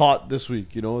this is hot this week,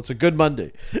 it's a good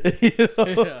Monday.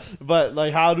 But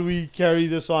like, how do we carry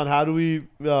this on? How do we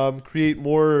create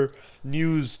more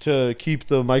news to keep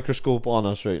the microscope on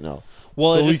us right now?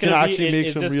 Well, so it's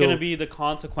just going to be the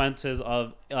consequences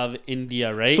of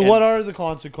India, right? So what are the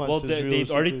consequences? Well, they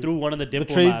already threw one of the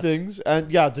diplomats. The trade things,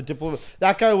 and the diplomat.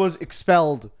 That guy was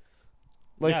expelled.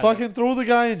 Like, fucking throw the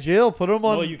guy in jail, put him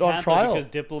on trial. Because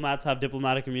diplomats have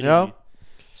diplomatic immunity. Yeah.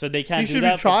 So they can't do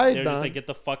that. They're just like, get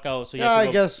the fuck out. So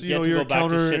I guess you're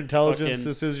counterintelligence.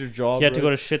 This is your job. He had to go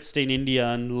to shit stain India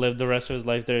and live the rest of his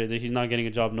life there. He's not getting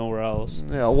a job nowhere else.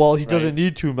 Yeah, well, he doesn't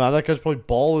need to, man. That guy's probably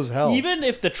ball as hell. Even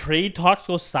if the trade talks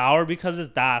go sour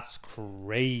that's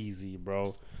crazy,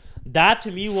 bro. That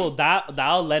to me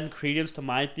that'll lend credence to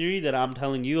my theory that I'm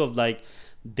telling you of like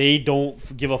they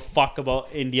don't give a fuck about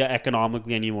India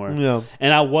economically anymore. Yeah.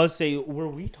 And I was saying, were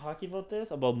we talking about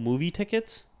this about movie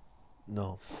tickets?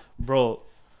 No, bro.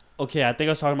 Okay, I think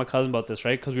I was talking to my cousin about this,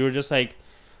 right? Because we were just like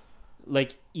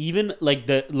even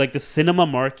the cinema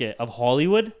market of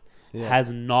Hollywood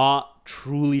has not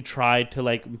truly tried to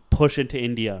like push into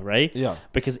India, right? Yeah.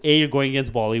 Because A, you're going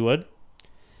against Bollywood,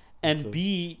 and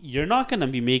B, you're not gonna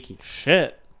be making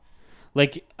shit.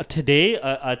 Like today,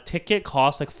 a ticket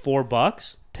costs like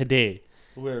 $4 today.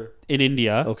 Where? In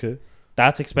India. Okay.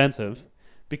 That's expensive.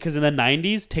 Because in the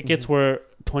 90s, tickets were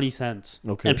 20 cents.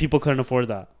 Okay. And people couldn't afford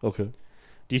that. Okay.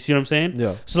 Do you see what I'm saying?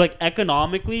 Yeah. So like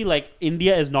economically, like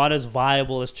India is not as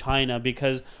viable as China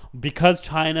because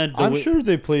China. I'm sure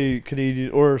they play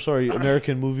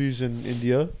American movies in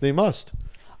India. They must.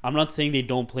 I'm not saying they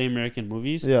don't play American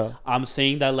movies. Yeah. I'm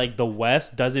saying that like the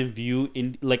West doesn't view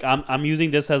I'm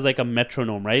using this as like a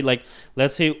metronome, right? Like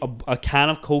let's say a can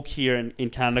of Coke here in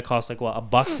Canada costs like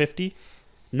what, $1.50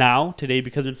 now today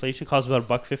because inflation costs about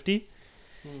 $1.50.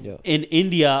 Yeah. In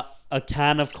India, a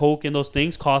can of Coke and those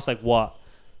things cost like what,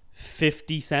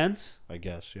 50 cents? I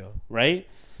guess, yeah. Right?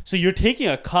 So you're taking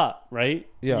a cut, right?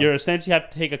 Yeah. You're essentially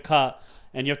have to take a cut,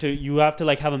 and you have to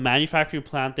like have a manufacturing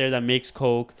plant there that makes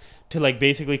Coke to like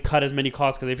basically cut as many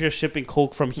costs. Because if you're shipping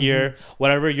Coke from here,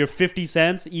 whatever, you're 50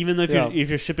 cents. Even though if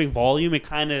you're shipping volume,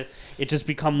 it just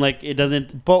become like it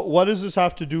doesn't. But what does this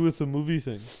have to do with the movie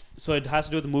thing? So it has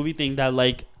to do with the movie thing that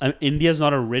like India's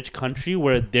not a rich country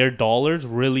where their dollars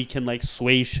really can like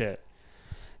sway shit.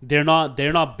 They're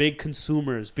not big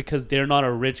consumers because they're not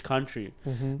a rich country.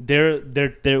 They're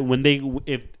when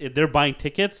if they're buying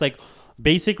tickets, like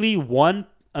basically one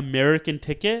American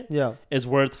ticket is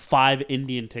worth 5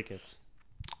 Indian tickets.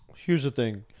 Here's the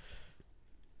thing.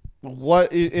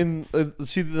 What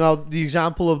see now the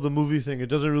example of the movie thing, it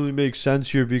doesn't really make sense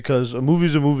here because a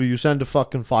movie's a movie. You send a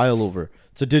fucking file over.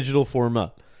 It's a digital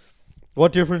format.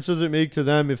 What difference does it make to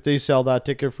them if they sell that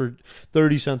ticket for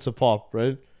 30 cents a pop,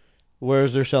 right?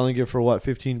 Whereas they're selling it for what,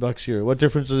 $15 here? What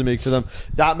difference does it make to them?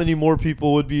 That many more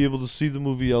people would be able to see the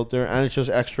movie out there, and it's just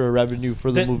extra revenue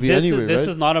for the movie anyway, this right?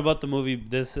 is not about the movie.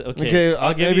 I'll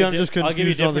give you a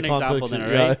different example then,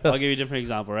 right? I'll give you a different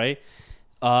example, right?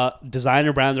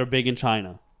 Designer brands are big in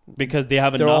China because they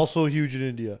have They're also huge in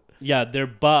India. Yeah,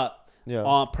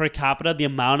 per capita, the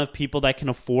amount of people that can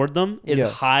afford them is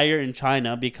higher in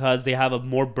China because they have a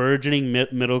more burgeoning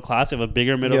middle class. They have a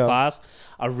bigger middle class,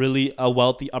 a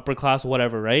wealthy upper class,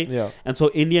 whatever, right? Yeah. And so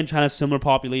India and China have similar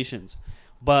populations.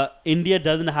 But India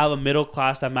doesn't have a middle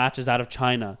class that matches that of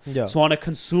China. Yeah. So on a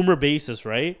consumer basis,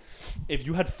 right? If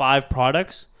you had 5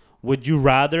 products, would you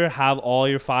rather have all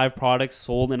your 5 products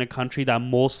sold in a country that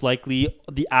most likely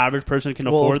the average person can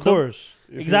afford them? Of course.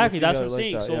 Exactly, that's what I'm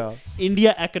saying.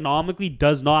 India economically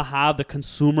does not have the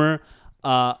consumer,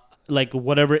 like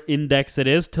whatever index it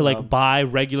is, to like buy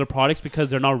regular products because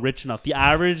they're not rich enough. The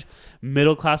average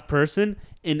middle class person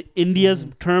in India's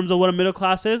terms of what a middle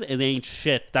class is, it ain't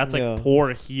shit. That's like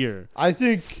poor here. I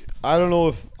don't know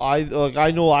if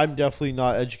I know I'm definitely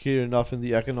not educated enough in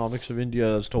the economics of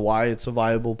India as to why it's a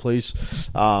viable place.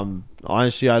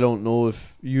 Honestly, I don't know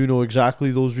if you know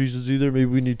exactly those reasons either. Maybe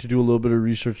we need to do a little bit of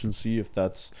research and see if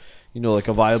that's, like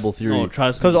a viable theory. No,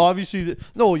 trust me. Because obviously,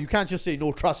 no, you can't just say,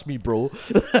 no, trust me, bro.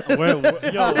 Give me your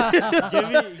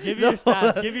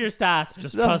stats. Give me your stats.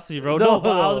 Just trust me, bro. No,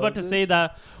 but I was about to say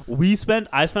that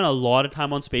I spent a lot of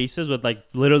time on Spaces with like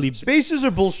literally. Spaces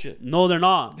are bullshit. No, they're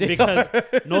not.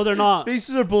 No, they're not.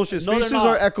 Spaces are bullshit. No, Spaces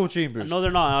are echo chambers. No, they're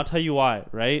not. I'll tell you why,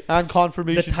 right? And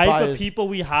confirmation The type bias. of people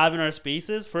we have in our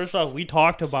Spaces, first off, we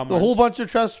talk to bummers. The whole bunch of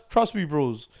trust me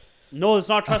bros. No, it's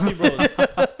not trust me bros.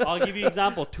 I'll give you an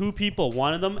example. 2 people.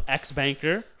 One of them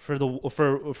ex-banker for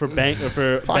Bank of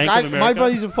America. My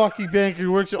buddy's a fucking banker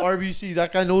who works at RBC.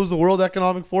 That guy knows the World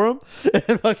Economic Forum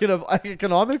and fucking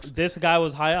economics. This guy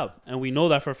was high up, and we know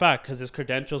that for a fact because his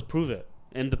credentials prove it.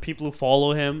 And the people who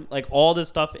follow him, like all this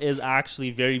stuff is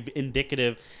actually very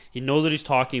indicative. He knows what he's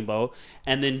talking about.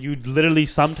 And then you literally,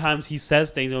 sometimes he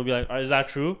says things and he'll be like, is that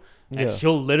true? And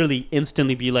he'll literally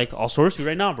instantly be like, I'll source you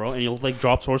right now, bro. And he'll like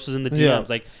drop sources in the DMs. Yeah.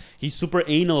 Like he's super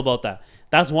anal about that.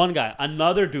 That's one guy.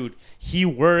 Another dude, he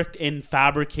worked in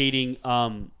fabricating,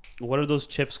 what are those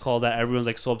chips called that everyone's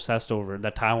like so obsessed over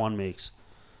that Taiwan makes?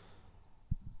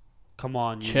 Come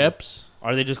on. Chips?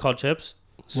 Are they just called chips?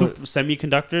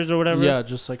 Semiconductors or whatever? Yeah,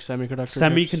 just like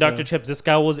semiconductor chips. This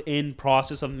guy was in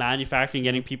process of manufacturing,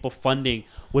 getting people funding,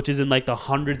 which is in like the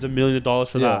hundreds of millions of dollars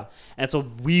for that. And so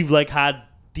we've like had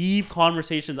deep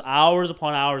conversations, hours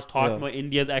upon hours, talking about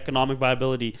India's economic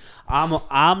viability.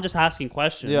 I'm just asking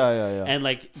questions. Yeah. And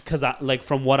like, cause like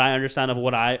from what I understand of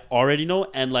what I already know,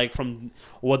 and like from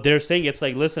what they're saying, it's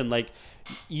like, listen, like,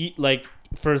 like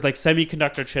for like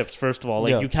semiconductor chips, first of all,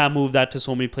 like you can't move that to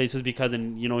so many places because,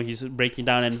 and you know, he's breaking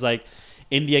down and it's like,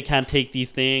 India can't take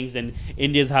these things, and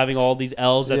India's having all these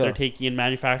L's that they're taking in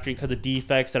manufacturing because of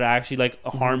defects that are actually like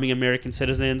harming American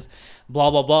citizens,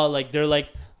 blah blah blah. Like they're like,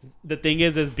 the thing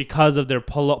is because of their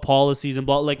policies and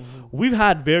blah. Like we've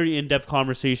had very in-depth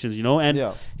conversations, you know. And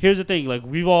here's the thing: like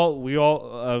we all,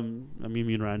 I mean,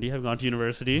 me and Randy have gone to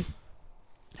university.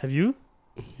 Have you?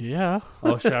 Yeah.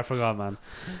 Oh shit, I forgot, man.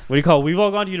 What do you call it? We've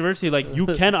all gone to university. Like you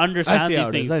can understand these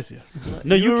things. I see it.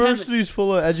 No, University's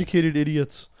full of educated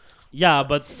idiots. Yeah,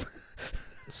 but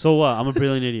so what? I'm a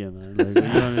brilliant idiot, man. Like, you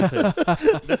know what I'm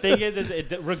saying? The thing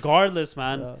is regardless,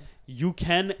 man, you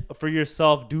can for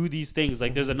yourself do these things.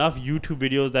 Like, there's enough YouTube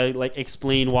videos that like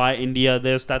explain why India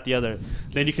this, that, the other.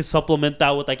 Then you can supplement that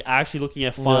with like actually looking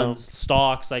at funds,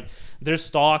 stocks. Like, there's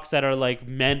stocks that are like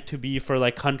meant to be for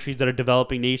like countries that are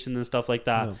developing nations and stuff like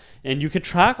that. And you can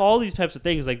track all these types of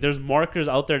things. Like, there's markers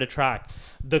out there to track.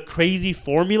 The crazy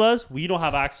formulas, we don't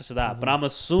have access to that, but I'm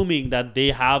assuming that they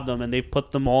have them and they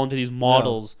put them all into these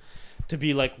models to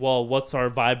be like, well, what's our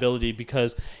viability?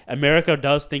 Because America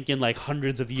does think in like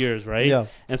hundreds of years, right? Yeah.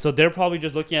 And so they're probably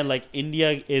just looking at like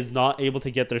India is not able to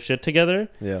get their shit together.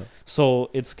 Yeah. So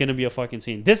it's gonna be a fucking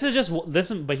scene. This is just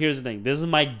but here's the thing. This is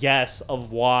my guess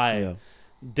of why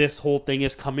this whole thing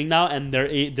is coming now, and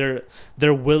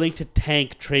they're willing to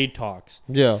tank trade talks.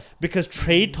 Yeah. Because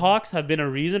trade talks have been a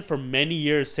reason for many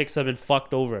years. Sikhs have been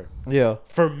fucked over. Yeah.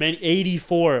 For many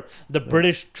 84, the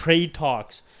British trade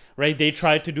talks. Right, they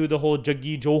tried to do the whole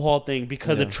Jaggi Johal thing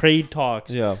because of trade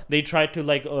talks. Yeah, they tried to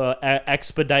like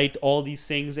expedite all these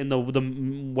things in the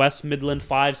West Midland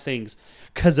 5 things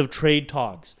because of trade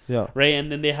talks. Yeah, right,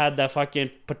 and then they had that fucking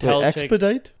Patel chick.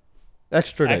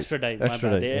 Extradite. My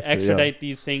bad. They extradite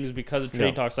these things because of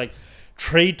trade talks. Like,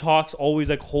 trade talks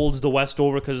always like holds the West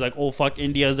over because like, oh fuck,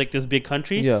 India is like this big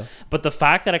country. Yeah. But the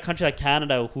fact that a country like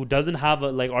Canada, who doesn't have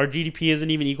like our GDP isn't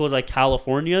even equal to like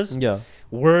California's. Yeah,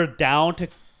 we're down to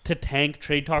tank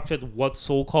trade talks with what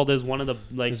so-called is one of the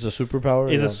like is a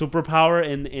superpower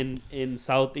in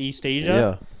Southeast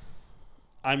Asia. Yeah,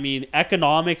 I mean,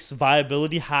 economics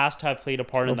viability has to have played a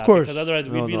part in that, because otherwise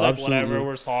we'd be like, absolutely. Whatever,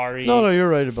 we're sorry. No, you're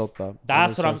right about that.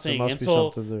 That's what I'm saying. And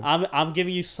so I'm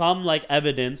giving you some like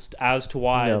evidence as to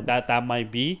why that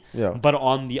might be. Yeah. But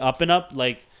on the up and up,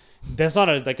 like, that's not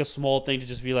a small thing to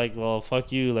just be like, well,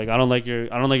 fuck you, like I don't like your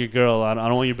girl, I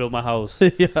don't want you to build my house.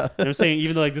 Yeah. You know what I'm saying?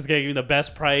 Even though like this guy gave me the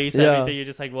best price, everything, you're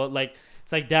just like, well, like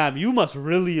it's like, damn, you must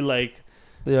really like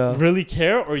really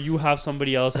care, or you have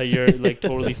somebody else that you're like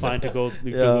totally fine to go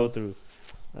through.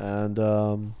 And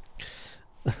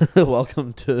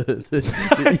welcome to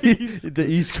the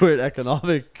E Squared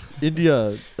Economic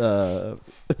India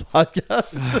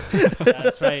podcast.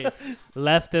 That's right.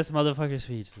 Leftist motherfuckers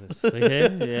speechless. Okay?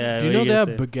 Yeah. You know they have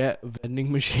baguette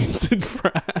vending machines in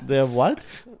France. They have what?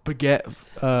 Baguette.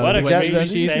 What a vending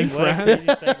machines in France.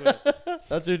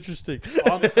 That's interesting.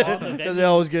 Because they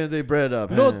always get their bread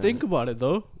up. No, think about it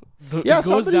though. It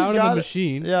goes down in the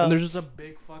machine, and there's just a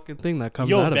big fucking thing that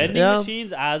comes out of it. Vending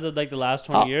machines, as of like the last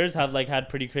 20 years, have like had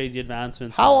pretty crazy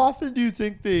advancements. How often do you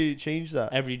think they change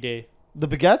that? Every day. The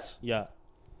baguettes? Yeah.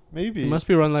 Maybe. It must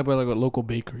be run like by like a local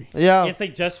bakery. Yeah. It's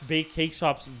like just bake cake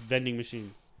shops vending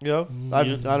machine. Yeah. I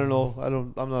don't know.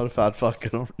 I'm not a fat fuck.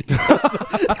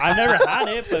 I've never had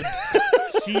it, but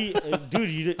she,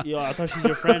 dude, I thought she's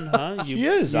your friend, huh? She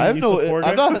is. I have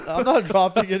I'm not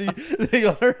dropping anything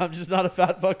on her. I'm just not a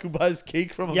fat fuck who buys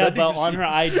cake from a vending machine. On her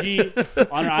IG,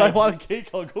 if I want a cake,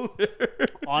 I'll go there.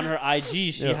 On her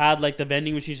IG, she had like the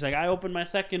vending machine. She's like, I opened my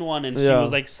second one, and she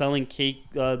was like selling cake.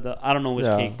 I don't know which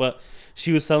cake, but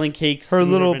she was selling cakes. Her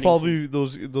little probably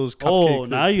those cupcakes. Oh,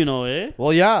 now you know it.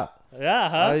 Well, yeah. Yeah,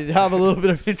 huh? I have a little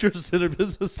bit of interest in their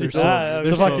business. It's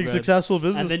a fucking successful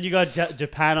business. And then you got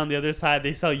Japan on the other side.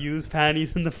 They sell used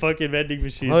panties in the fucking vending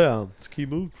machine. Oh yeah, it's a key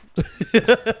move.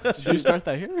 Did you start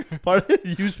that here? Pardon?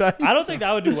 Used panties? I don't think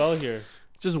that would do well here.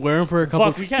 Just wear them for a couple.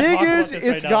 Fuck, we can't talk about this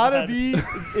it's gotta be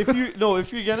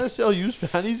if you're gonna sell used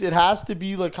panties, it has to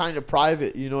be like kind of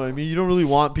private. You know what I mean? You don't really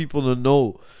want people to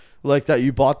know like that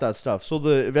you bought that stuff. So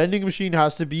the vending machine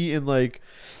has to be in like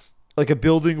a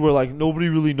building where like nobody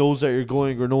really knows that you're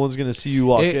going, or no one's gonna see you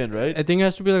walk in, right? I think it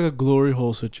has to be like a glory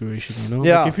hole situation, you know?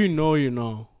 Yeah. Like if you know, you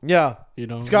know. Yeah. You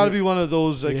know. It's gotta be one of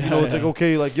those like, you know, it's like,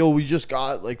 okay, like, yo, we just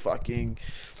got like fucking,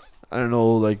 I don't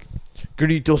know, like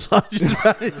Granito sausage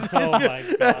patty. Oh my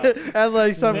god. And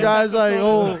like some This guys like,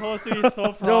 episode is oh, supposed to be so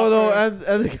proper. no, and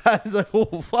the guy's like,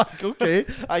 oh fuck, okay,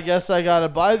 I guess I gotta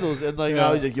buy those. And like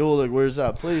now he's like, yo, like where's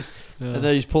that place? And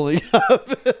then he's pulling up.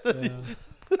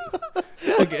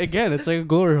 Like, again, it's like a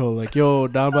glory hole. Like, yo,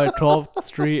 down by 12th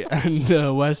Street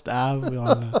and West Ave.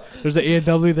 There's an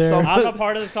A&W there. I'm not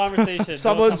part of this conversation.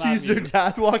 Someone Don't come at sees their me.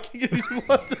 dad walking and he's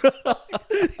what the fuck?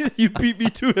 You beat me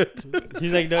to it.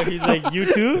 He's like, no, he's like,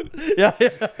 you too? Yeah.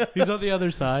 He's on the other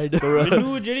side.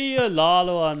 Menu jiri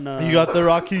lalo on. You got the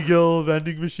Rocky Gill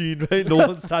vending machine, right? No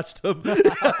one's touched him.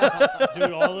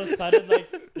 Dude, all of a sudden, like,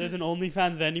 there's an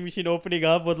OnlyFans vending machine opening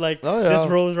up with like this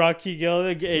Rose Rocky Gill.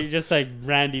 Like, you're just like,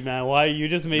 Randy, man, why you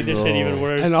just made this shit even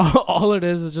worse? And all it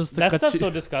is just the that stuff's so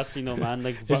disgusting, though, man.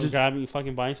 Like, grabbing,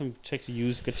 fucking buying some chicks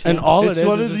used kachi. And all it's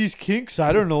one of these kinks.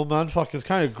 I don't know, man. Fuck, it's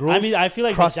kind of gross. I mean, I feel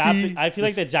like crusty,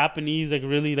 the Japanese like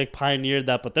really like pioneered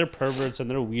that, but they're perverts and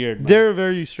they're weird. Man. They're a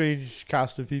very strange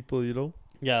cast of people, you know.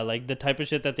 Yeah, like the type of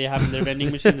shit that they have in their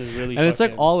vending machine is really. And it's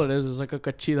like all it is like a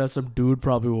kachi that some dude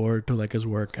probably wore to like his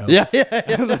workout. Yeah.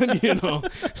 And then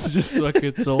just like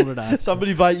it sold it out.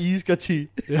 Somebody buy Ease kachi.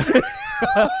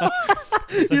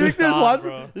 You think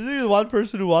there's one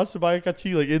person who wants to buy a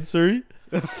kachi like in Surrey?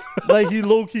 Like he's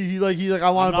like I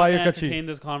want to buy your kachi. Entertain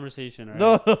this conversation. Right?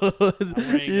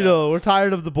 No, we're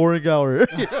tired of the boring hour.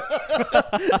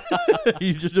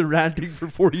 You've just been ranting for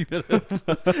 40 minutes.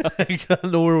 I got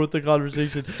nowhere with the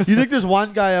conversation. You think there's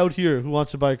one guy out here who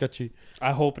wants to buy a kachi?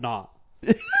 I hope not.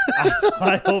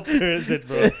 I hope there isn't,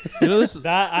 bro. You know this?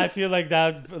 That I feel like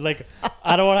that. Like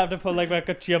I don't want to have to put like my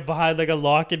kachi behind like a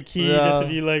lock and key just to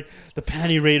be like the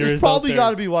panty raiders. There's probably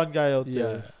got to be one guy out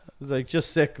there. Yeah. It's like just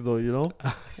sick though, you know.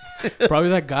 Probably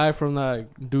that guy from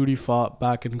that dude he fought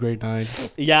back in grade 9.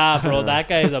 Yeah, bro, that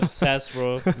guy is obsessed,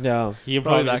 bro. Yeah, he'll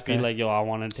probably just be like, "Yo, I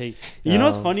want to take." You know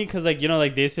what's funny? Cause like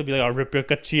like they still be like, "I'll rip your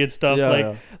kachi" and stuff.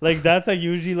 Like that's like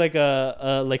usually like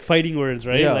like fighting words,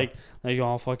 right? Yeah. Like yo,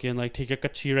 I'll fucking like take your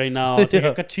kachi right now. I'll take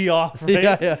your kachi off, right?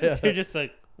 Yeah. You're just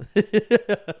like.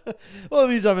 Well, it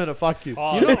means I'm gonna fuck you.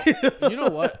 You know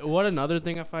what? What another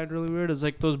thing I find really weird is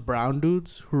like those brown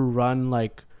dudes who run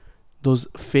like those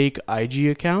fake IG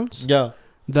accounts. Yeah.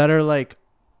 That are like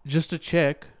just a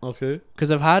chick. Okay.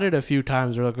 Because I've had it a few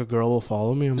times where like a girl will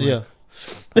follow me. I'm like,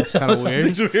 that's kind of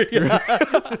weird. Yeah.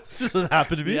 It just doesn't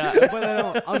happen to me. Yeah,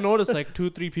 but I'll notice like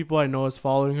 2-3 people I know is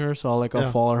following her, so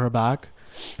I'll follow her back.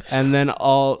 And then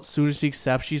as soon as she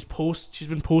accepts, she's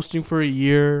been posting for a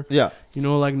year. Yeah.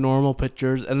 Like normal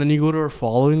pictures. And then you go to her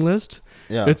following list.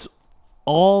 Yeah. It's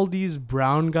all these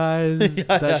brown guys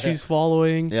that she's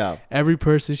following. Yeah. Every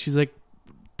person she's like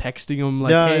texting them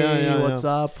like, hey, what's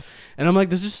up? And I'm like,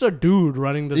 this is just a dude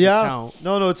running this account.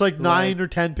 No, it's like 9 or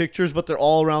 10 pictures, but they're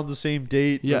all around the same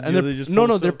date. Yeah, and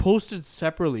they're posted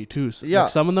separately too. So like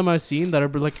some of them I've seen that are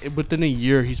like within a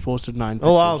year he's posted 9 pictures.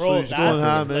 Oh wow, bro, so he's going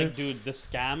ham, like, dude, the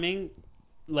scamming.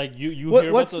 Like you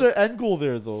what's the end goal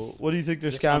there though? What do you think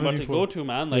they're scamming I'm about you to for? go to,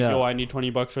 man. Like, yo, I need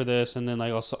 $20 for this, and then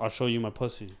like I'll show you my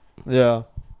pussy. Yeah.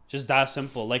 Just that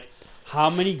simple. Like, how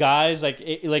many guys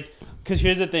because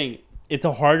here's the thing. It's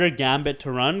a harder gambit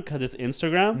to run because it's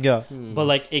Instagram. Yeah. But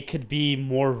like it could be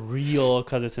more real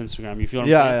because it's Instagram. You feel what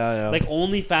I'm saying? Yeah. Like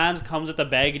OnlyFans comes with the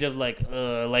baggage of like this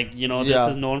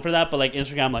is known for that. But like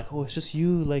Instagram, like, oh, it's just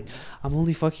you. Like I'm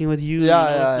only fucking with you. It's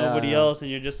nobody else.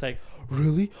 And you're just like,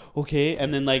 really? Okay.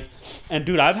 And then and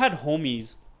dude, I've had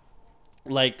homies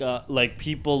like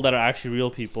people that are actually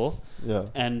real people. Yeah.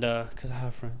 And because I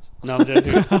have friends. No, I'm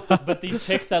joking. But these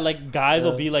chicks that like guys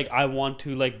will be like, I want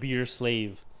to like be your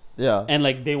slave. Yeah. And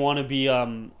like they want to be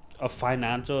a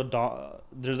financial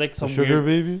there's like some sugar weird...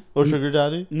 baby or sugar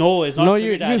daddy? No, it's not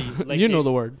sugar daddy. You know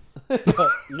the word.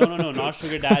 No, not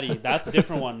sugar daddy. That's a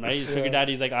different one, right? Sugar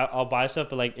daddy's like I'll buy stuff,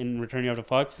 but like in return you have to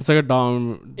fuck. It's like a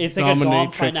dom. It's like a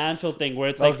dom financial thing where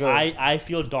it's like I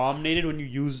feel dominated when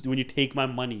you take my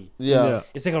money. Yeah.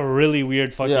 It's like a really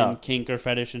weird fucking kink or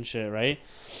fetish and shit, right?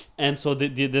 And so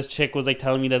this chick was like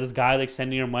telling me that this guy like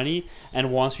sending her money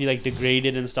and wants to be like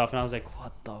degraded and stuff, and I was like,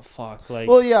 what the fuck? Like,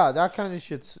 well, yeah, that kind of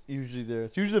shit's usually there.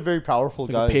 It's usually the very powerful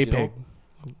like guys. Pay pig.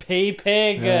 Pay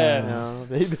pig.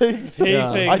 Pay pig. Pay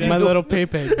pig. My little pay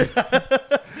pig.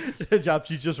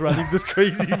 Japchi's just running this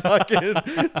crazy fucking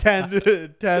 10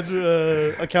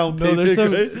 account pay pig,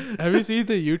 right? Have you seen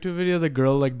the YouTube video of the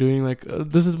girl like doing like,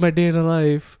 this is my day in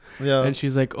life? Yeah. And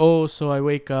she's like, oh, so I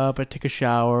wake up, I take a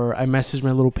shower, I message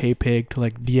my little pay pig to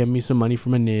like DM me some money for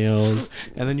my nails.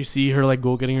 And then you see her like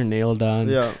go getting her nail done.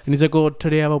 Yeah. And he's like, oh,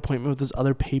 today I have an appointment with this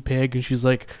other pay pig. And she's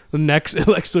like, the next, it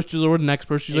like switches over to the next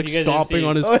person. She's like stomping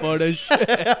on his foot and shit.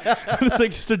 And it's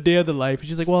like just a day of the life. And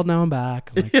she's like, well, now I'm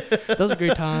back. I'm like, that was a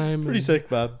great time. time. Pretty sick,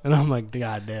 man. And I'm like,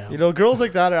 God damn. You know, girls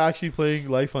like that are actually playing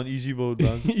life on easy mode,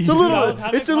 man. It's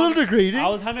a little degrading. I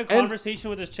was having a conversation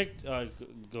with this chick.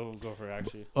 Go for it,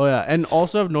 actually. Oh yeah, and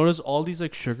also I've noticed all these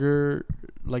like sugar,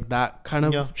 like that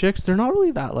kind of chicks. They're not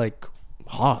really that like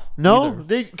hot. No,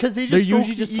 either. because they're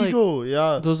usually just like ego.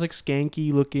 Yeah, those like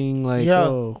skanky looking like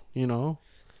you know.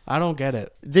 I don't get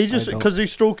it. They just because they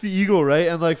stroke the ego, right?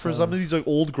 And like for some of these like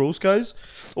old gross guys,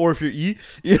 or if you're you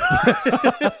know.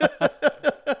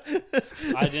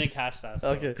 I didn't catch that.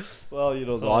 So. Okay, well, you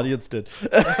know, the audience did.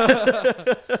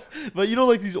 But you know,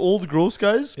 like these old gross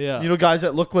guys. Yeah. You know, guys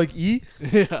that look like Yeah.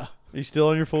 Are you still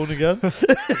on your phone again? This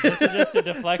is just to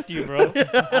deflect you, bro.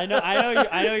 I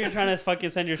know you're trying to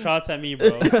fucking send your shots at me, bro.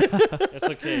 It's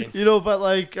okay. You know, but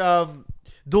like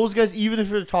those guys, even if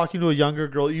you're talking to a younger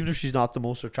girl, even if she's not the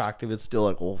most attractive, it's still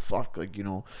like, oh fuck, like, you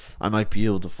know, I might be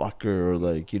able to fuck her, or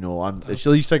like, you know, at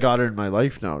least I got her in my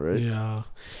life now, right? Yeah.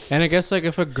 And I guess like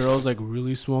if a girl's like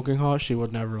really smoking hot, she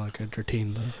would never like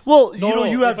entertain them. Well,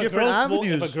 you have different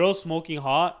avenues. If a girl's smoking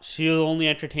hot, she'll only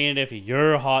entertain it if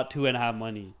you're hot too and have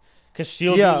money. Because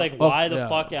she'll be like, why the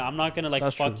fuck? Yeah, I'm not going to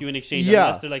like fuck you in exchange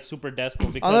unless they're like super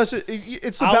desperate. Because unless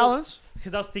it's a balance.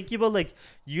 Because I was thinking about like,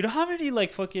 you don't have any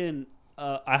like fucking...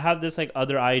 I have this like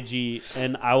other IG,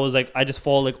 and I was like, I just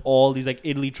follow like all these like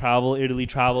Italy travel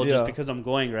just because I'm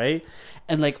going, right?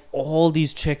 And like all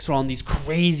these chicks are on these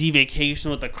crazy vacations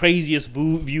with the craziest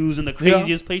views and the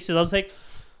craziest places. I was like,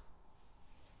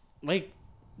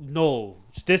 no,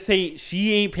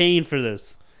 she ain't paying for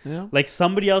this. Yeah. Like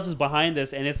somebody else is behind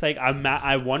this, and it's like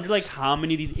I wonder like how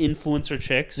many of these influencer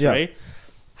chicks, right,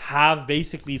 have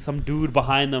basically some dude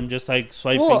behind them just like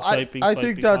swiping. I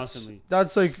think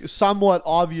that's like somewhat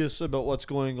obvious about what's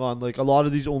going on. Like a lot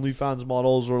of these OnlyFans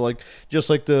models, or like just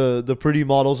like the pretty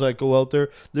models that go out there,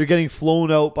 they're getting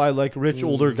flown out by like rich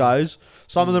older guys.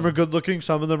 Some of them are good looking,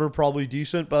 some of them are probably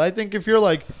decent. But I think if you're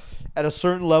like at a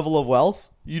certain level of wealth,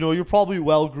 you know, you're probably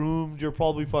well groomed, you're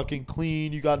probably fucking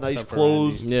clean, you got nice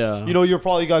clothes. Yeah. You know, you're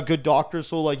probably got good doctors,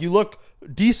 so like you look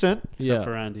decent. Except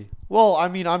for Andy. Well, I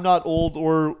mean, I'm not old,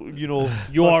 or, you know,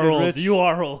 you are old. Rich. You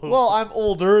are old. Well, I'm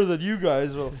older than you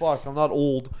guys. But fuck, I'm not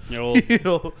old. You're old. You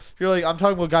know, you're like, I'm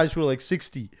talking about guys who are like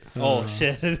 60. Oh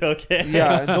shit. Okay.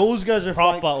 Yeah, and those guys are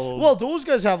proper old. Well, those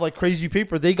guys have like crazy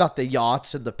paper. They got the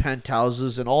yachts and the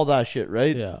penthouses and all that shit,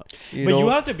 right? Yeah. But you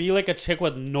have to be like a chick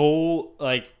with no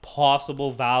like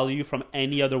possible value from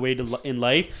any other way in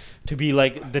life to be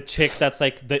like the chick that's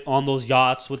like on those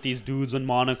yachts with these dudes in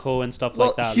Monaco and stuff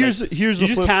like that. Here's you the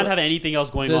just can't have anything else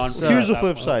going on. Here's the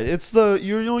flip side. It's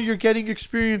you're getting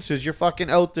experiences. You're fucking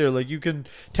out there. Like you can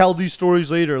tell these stories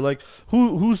later. Like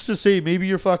who's to say maybe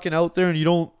you're fucking out there and you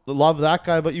don't love that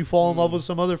guy, but you fall in love with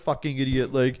some other fucking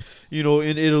idiot, like, you know,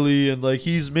 in Italy, and like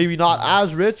he's maybe not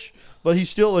as rich, but he's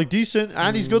still like decent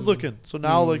and he's good looking. So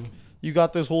now like you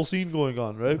got this whole scene going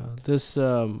on, right? This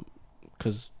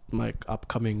because my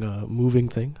upcoming moving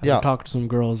thing. I talked to some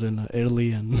girls in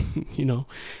Italy, and you know,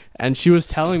 and she was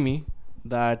telling me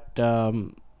that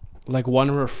like one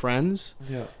of her friends,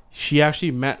 she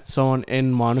actually met someone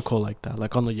in Monaco like that,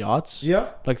 like on the yachts. Yeah.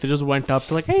 Like they just went up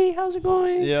to like, hey, how's it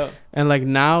going? Yeah. And like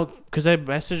now, because I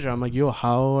messaged her, I'm like, yo,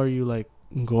 how are you like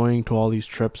going to all these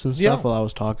trips and stuff while I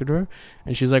was talking to her?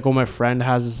 And she's like, oh, my friend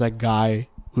has this like guy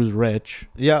who's rich.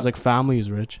 Yeah. His like family is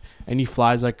rich. And he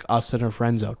flies like us and her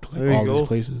friends out to like all these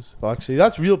places. Fuck, see,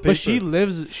 that's real paper. But she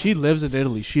lives in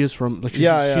Italy. She is from like she's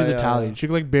Italian. Yeah. She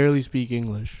can like barely speak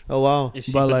English. Oh wow. Is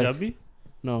she Punjabi? Like,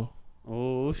 no.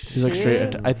 Oh shit. She's like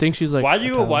straight. I think she's like.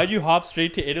 Why'd you hop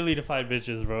straight to Italy to find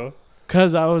bitches, bro?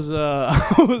 Cause I was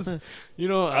you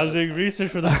know, I was doing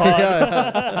research for the pod.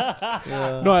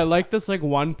 Yeah. No, I like this like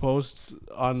one post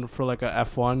for like a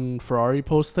F1 Ferrari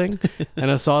post thing, and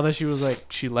I saw that she was like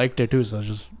she liked it too, so I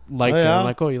just liked it. I'm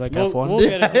like, oh, you like F1? We'll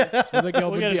get it. Like,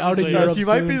 we'll be out in Europe she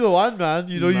might be the one, man.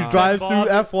 You know, you drive through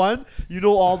F1, you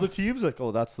know all the teams. Like,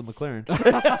 oh, that's the McLaren.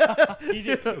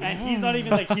 And he's not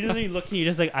even like he doesn't even look. He's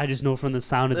just like, I just know from the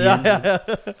sound of the engine.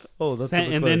 Yeah. Oh, that's.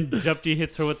 And then Jupti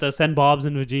hits her with the send bobs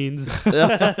and jeans.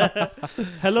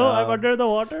 Hello, I'm under the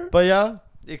water. But yeah,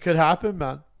 it could happen,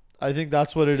 man. I think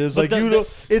that's what it is. But like, you know,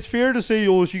 it's fair to say,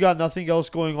 oh, she got nothing else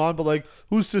going on, but like,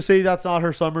 who's to say that's not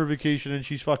her summer vacation and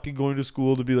she's fucking going to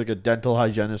school to be like a dental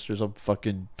hygienist or some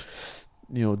fucking,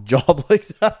 you know, job like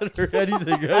that or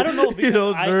anything, right? I don't know, because you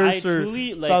know, I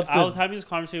truly like something. I was having this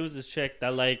conversation with this chick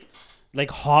that like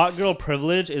hot girl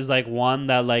privilege is like one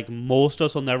that like most of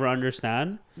us will never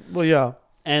understand. Well, yeah.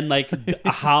 And like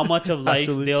how much of life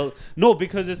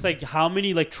because it's like how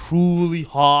many like truly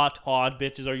hot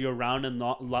bitches are you around and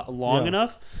not long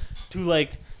enough to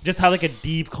like just have like a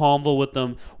deep convo with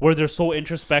them where they're so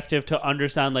introspective to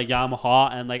understand like, yeah, I'm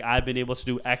hot and like I've been able to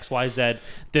do XYZ,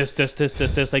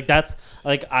 this. Like that's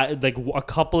like I like a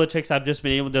couple of chicks I've just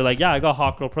been able. They're like, yeah, I got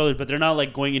hot girl privilege, but they're not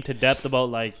like going into depth about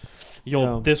like,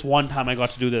 yo, this one time I got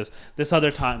to do this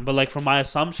other time. But like from my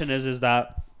assumption is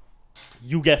that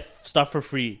you get stuff for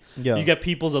free. Yeah. You get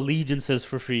people's allegiances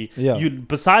for free. Yeah. You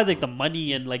besides like the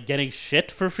money and like getting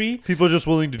shit for free. People are just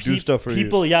willing to do stuff for you.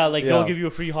 People, they'll give you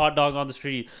a free hot dog on the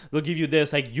street. They'll give you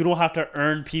this. Like you don't have to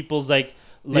earn people's like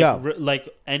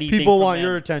anything. People want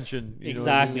your attention.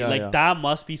 Exactly. That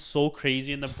must be so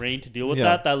crazy in the brain to deal with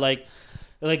that like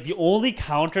the only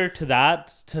counter to that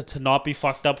to not be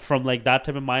fucked up from like that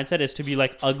type of mindset is to be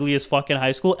like ugly as fuck in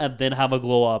high school and then have a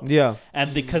glow up. Yeah.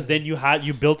 And because then you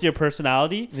built your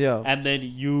personality. Yeah. And then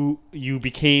you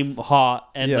became hot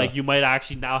and like you might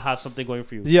actually now have something going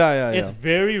for you. Yeah. It's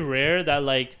very rare that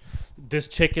like this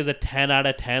chick is a 10 out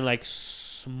of 10 like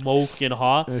smoking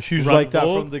hot. Yeah, she's like that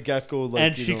from the get go. Like,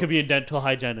 and she could be a dental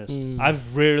hygienist.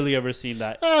 I've rarely ever seen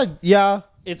that. Yeah.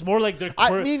 It's more like they're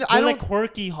like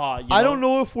quirky hot. I don't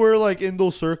know if we're like in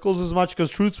those circles as much because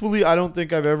truthfully, I don't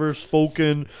think I've ever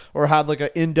spoken or had like an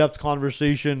in-depth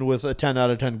conversation with a 10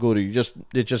 out of 10 goatee.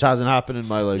 It just hasn't happened in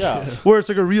my life. Yeah. Where it's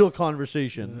like a real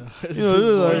conversation. Yeah.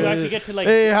 You actually get to like,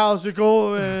 hey, how's it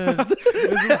going?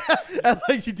 And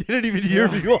like you didn't even hear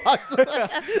me walk.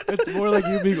 It's more like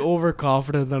you being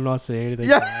overconfident than not saying anything.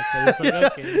 Yeah. It's like,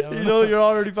 okay, you're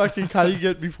already fucking cutting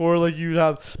it before like you'd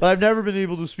have. But I've never been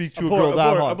able to speak to a girl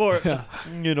that. Abort. Yeah.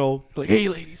 Like, hey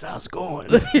ladies, how's it going?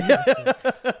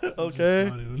 Okay.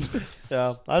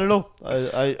 Yeah, I don't know.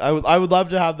 I would love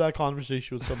to have that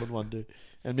conversation with someone one day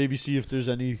and maybe see if there's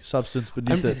any substance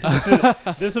beneath it.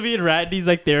 This will be in Randy's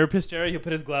like therapist area. He'll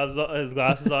put his glasses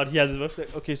on. He has his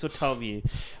like, okay, so tell me,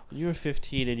 when you were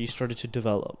 15 and you started to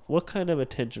develop, what kind of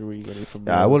attention were you getting from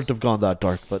girls? I wouldn't have gone that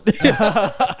dark, but that's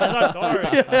not dark.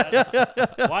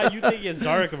 Why you think it's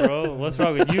dark, bro? What's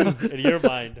wrong with you in your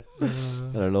mind?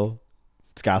 I don't know.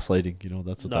 It's gaslighting,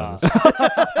 that's what that is.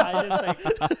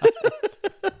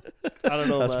 I don't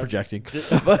know. That's projecting.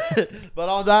 but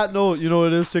on that note,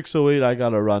 it is 6:08. I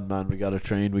gotta run, man. We gotta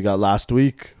train. We got last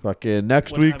week. Fucking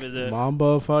next week. Time is it?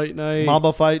 Mamba fight night.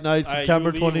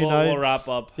 September 29th. We'll wrap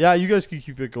up. Yeah, you guys can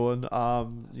keep it going.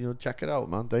 Check it out,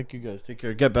 man. Thank you guys. Take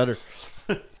care. Get better.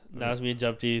 Now it's me and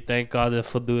Jabji. Thank God the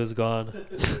Fudu is gone.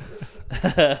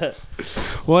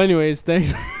 Well, anyways,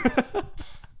 thanks.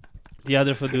 The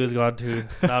other Fudu is gone too.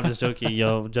 No, I'm just joking.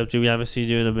 Yo, Jabji, we haven't seen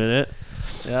you in a minute.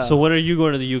 Yeah. So when are you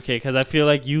going to the UK? Because I feel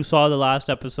like you saw the last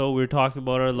episode. We were talking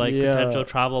about our potential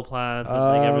travel plans and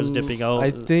like everyone's dipping out. I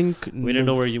think we didn't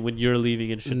know when you're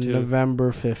leaving and shit too.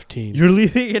 November 15th. You're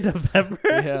leaving in November?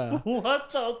 Yeah.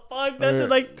 What the fuck?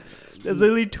 That's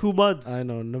literally 2 months. I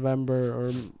know, November,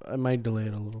 or I might delay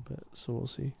it a little bit. So we'll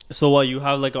see. So what? You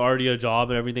have like already a job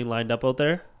and everything lined up out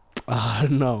there?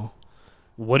 No.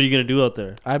 What are you gonna do out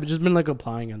there? I've just been like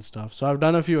applying and stuff. So I've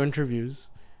done a few interviews.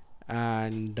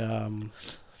 And I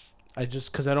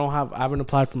haven't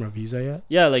applied for my visa yet.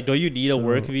 Yeah, like don't you need a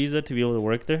work visa to be able to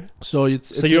work there? So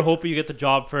you're hoping you get the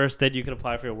job first, then you can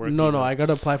apply for your work visa? No, I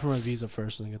gotta apply for my visa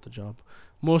first and then get the job.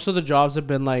 Most of the jobs have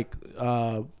been like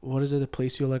what is it, the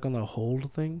place you like on the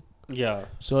hold thing? Yeah.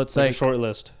 So it's like a short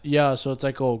list. Yeah, so it's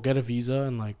like, get a visa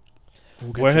and like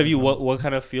where have you what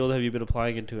kind of field have you been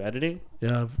applying into? Editing?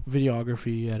 Yeah,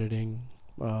 videography, editing.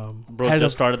 Bro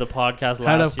just started the podcast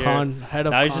last year.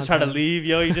 Now he's just trying to leave.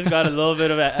 Yo, you just got a little bit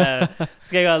of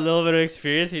this guy got a little bit of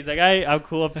experience. He's like, I'm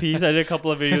cool. Peace. I did a couple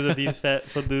of videos of these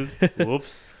dudes.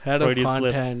 Whoops. Head of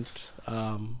content.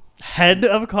 Head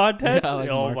of content? Yeah, like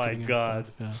oh my god.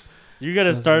 Stuff, yeah. You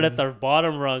gotta start at the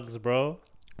bottom rungs, bro.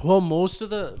 Well, most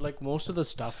of the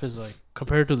stuff is like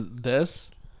compared to this.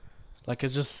 Like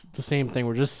it's just the same thing.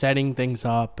 We're just setting things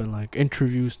up and like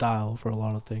interview style for a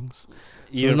lot of things.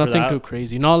 So there's nothing too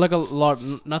crazy. Not like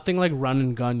nothing like run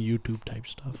and gun YouTube type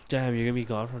stuff. Damn, you're gonna be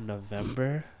gone for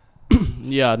November?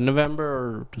 Yeah, November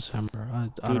or December. I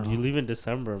don't know. You leave in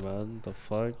December, man. The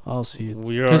fuck? I'll see it.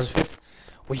 We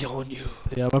own you.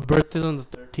 Yeah, my birthday's on the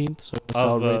 13th, so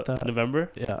I'll celebrate that.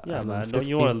 November? Yeah. Yeah, man. Don't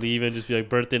you want to leave and just be like,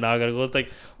 birthday now I gotta go? It's like,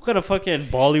 what kind of fucking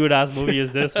Bollywood ass movie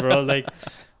is this, bro? Like,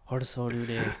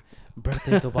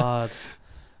 birthday to bad.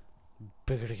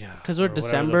 Because we're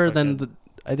December,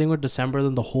 I think we're December,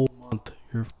 then the whole month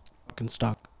you're fucking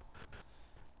stuck.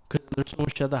 Because there's so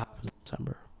much shit that happens in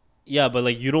December. Yeah, but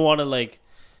like you don't want to like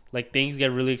things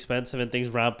get really expensive and things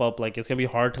ramp up. Like it's gonna be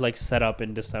hard to like set up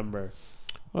in December.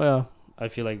 Oh yeah. I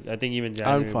think even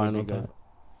January. I'm fine with that.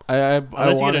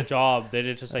 Unless you get a job, then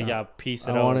it's just like peace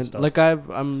it out. Like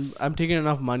I'm taking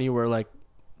enough money where like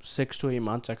 6 to 8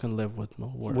 months, I can live with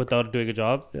no work without doing a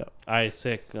job. Yeah. All right,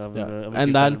 sick.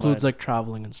 And that includes like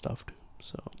traveling and stuff too.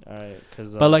 So. All right,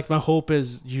 but like my hope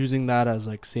is using that as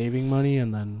like saving money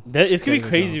and then. It's gonna be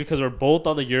crazy because we're both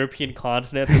on the European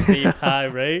continent at the same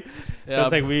time, right? So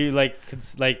it's like we like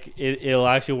it'll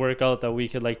actually work out that we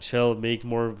could like chill, make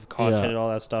more content and all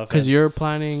that stuff. Because you're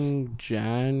planning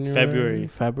February.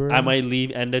 I might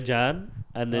leave end of Jan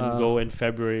and then go in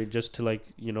February just to like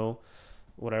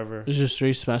whatever. Is your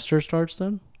 3 semester starts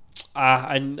then?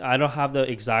 I don't have the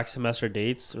exact semester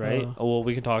dates, right? Well,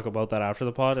 we can talk about that after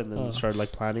the pod and then start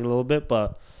like planning a little bit,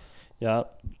 but yeah,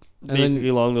 basically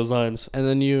along those lines. And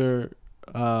then you're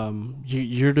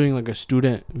doing like a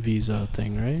student visa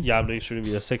thing, right? Yeah, I'm doing student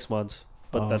visa 6 months,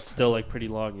 but that's still like pretty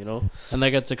long, And that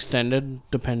gets extended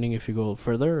depending if you go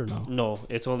further or no? No,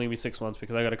 it's only gonna be 6 months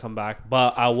because I gotta come back.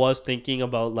 But I was thinking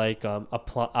about like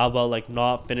about like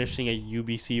not finishing a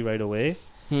UBC right away,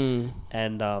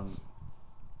 and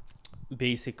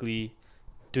basically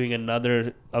doing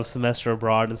another semester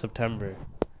abroad in September.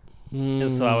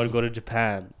 And so I would go to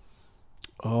Japan.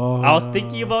 I was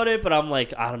thinking about it, but I'm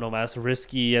like, I don't know, man, it's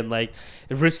risky. And like,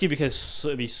 it's risky because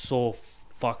it'd be so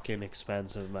fucking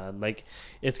expensive, man. Like,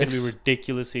 it's gonna be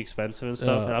ridiculously expensive and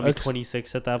stuff. And I'll be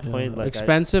 26 at that point. Like,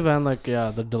 expensive and like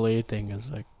the delay thing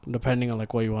is like depending on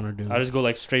like what you want to do. I just go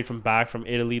like straight from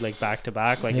Italy, like back to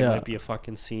back. Like it might be a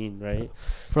fucking scene, right?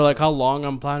 For like how long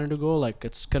I'm planning to go, like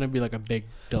it's gonna be like a big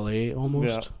delay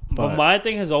almost. Yeah. But my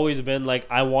thing has always been like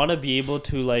I want to be able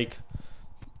to like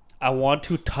I want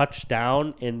to touch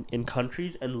down in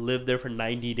countries and live there for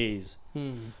 90 days.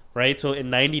 Right? So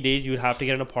in 90 days you would have to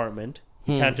get an apartment.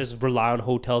 You can't just rely on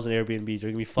hotels and Airbnbs.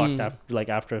 You're gonna be fucked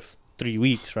after 3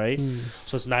 weeks, right?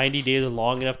 So it's 90 days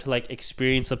long enough to like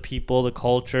experience the people, the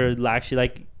culture, actually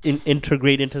like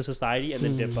integrate into society and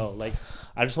then dip out. Like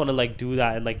I just want to like do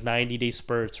that in like 90-day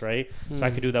spurts, right? So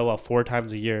I could do that 4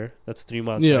 times a year. That's 3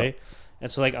 months, right?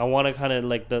 And so like I want to kind of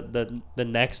like the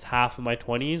next half of my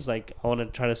 20s, like I want to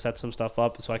try to set some stuff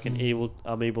up so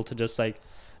I'm able to just like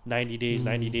 90 days,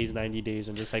 90 days, 90 days,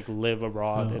 and just like live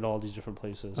abroad in all these different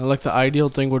places. And like the ideal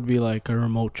thing would be like a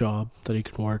remote job that you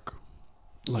can work,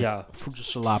 like for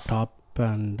just a laptop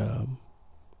and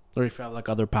or if you have like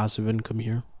other passive income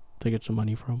here to get some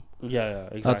money from. Yeah,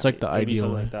 exactly. That's like the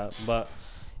ideal way. Like that. But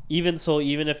even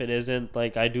if it isn't,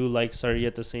 like I do like study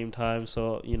at the same time,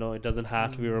 so it doesn't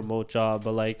have to be a remote job,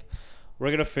 but like we're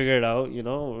gonna figure it out.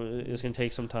 It's gonna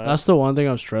take some time. That's the one thing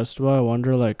I'm stressed about. I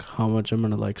wonder like how much I'm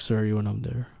gonna like Surrey when I'm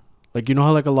there. Like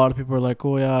how like a lot of people are like,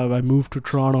 oh yeah, I moved to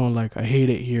Toronto and like I hate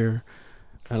it here,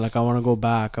 and like I want to go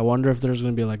back. I wonder if there's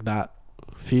gonna be like that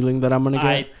feeling that I'm gonna get.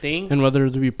 I think, and whether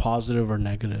it be positive or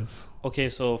negative. Okay,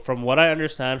 so from what I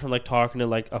understand from like talking to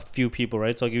like a few people,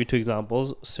 right? So I'll give you 2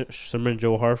 examples. Simran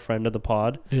Johar, friend of the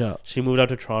pod. Yeah. She moved out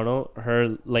to Toronto.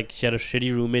 She had a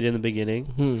shitty roommate in the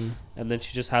beginning. And then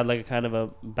she just had like a kind of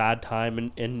a bad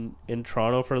time in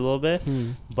Toronto for a little bit.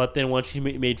 But then once she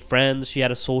made friends, she had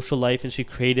a social life and she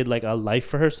created like a life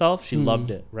for herself. She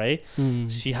loved it, right?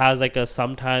 She has like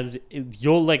sometimes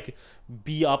you'll like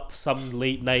be up some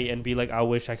late night and be like, I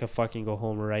wish I could fucking go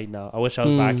home right now. I wish I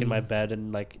was back in my bed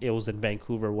and like it was in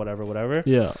Vancouver, whatever.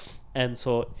 Yeah. And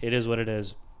so it is what it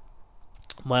is.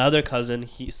 My other cousin,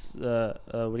 he's what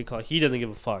do you call it? He doesn't give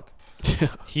a fuck.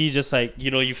 He's just like,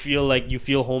 you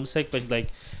feel homesick, but like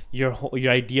your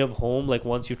idea of home, like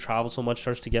once you travel so much,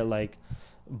 starts to get like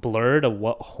blurred of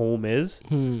what home is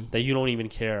that you don't even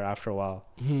care after a while.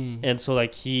 And so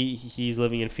like he's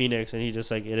living in Phoenix and he's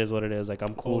just like, it is what it is. Like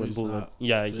I'm cool and booling.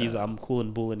 I'm cool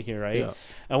and booling here, right?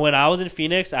 And when I was in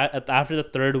Phoenix after the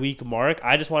 3rd week mark,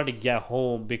 I just wanted to get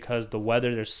home because the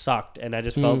weather there sucked and I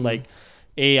just felt like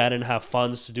I didn't have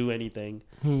funds to do anything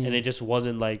and it just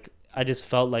wasn't like, I just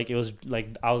felt like it was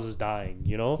like I was just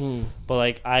dying, but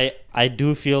like I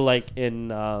do feel like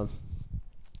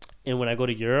and when I go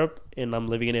to Europe and I'm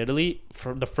living in Italy,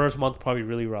 for the first month probably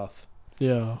really rough.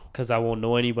 Yeah. Because I won't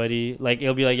know anybody. Like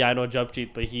it'll be like, I know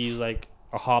Japjit, but he's like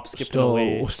a hop, skip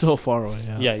away. Still far away.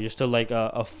 Yeah. You're still like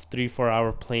a 3-4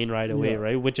 hour plane ride away,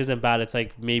 right? Which isn't bad. It's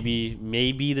like maybe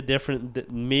the difference,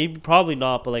 maybe probably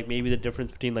not, but like maybe the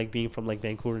difference between like being from like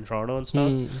Vancouver and Toronto and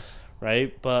stuff,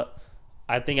 right? But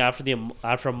I think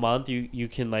after a month you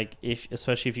can like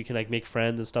especially if you can like make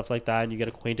friends and stuff like that and you get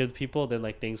acquainted with people, then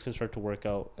like things can start to work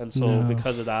out. And so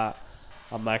because of that,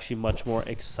 I'm actually much more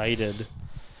excited.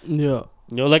 Yeah.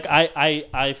 Like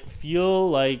I feel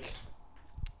like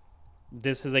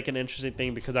this is like an interesting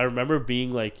thing because I remember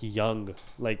being like young,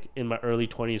 like in my early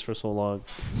 20s for so long,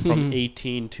 from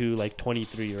 18 to like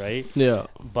 23, right? Yeah.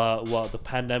 But the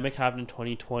pandemic happened in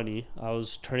 2020. I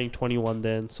was turning 21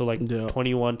 then, so like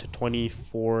 21 to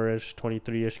 24ish,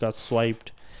 23ish got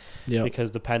swiped. Yeah.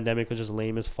 Because the pandemic was just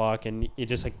lame as fuck, and it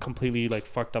just like completely like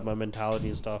fucked up my mentality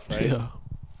and stuff, right? Yeah.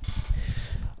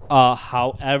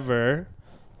 However,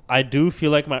 I do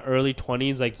feel like my early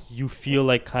 20s, like you feel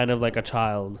like kind of like a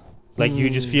child. Like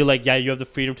you just feel like, yeah, you have the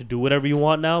freedom to do whatever you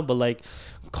want now, but like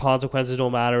consequences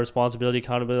don't matter, responsibility,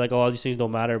 accountability, like all these things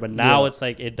don't matter. But now it's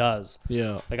like it does.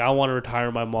 Yeah. Like I want to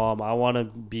retire my mom. I want to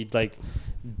be like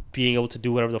being able to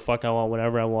do whatever the fuck I want,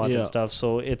 whenever I want and stuff.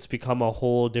 So it's become a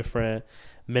whole different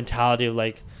mentality of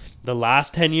like the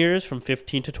last 10 years from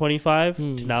 15 to 25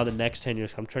 to now the next 10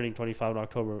 years. I'm turning 25 in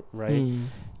October, right?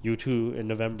 You too in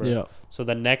November. Yeah. So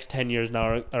the next 10 years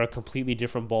now are a completely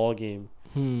different ball game.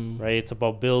 Right, it's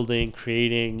about building,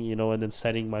 creating, you know, and then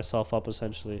setting myself up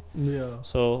essentially. Yeah.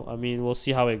 So I mean, we'll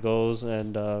see how it goes,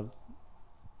 and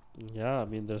yeah, I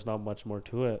mean, there's not much more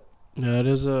to it. Yeah, it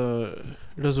is a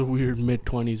weird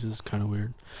mid-20s is kind of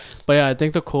weird, but yeah, I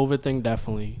think the COVID thing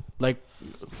definitely, like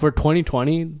for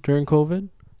 2020 during COVID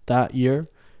that year,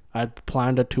 I'd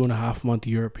planned a 2.5-month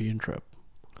European trip.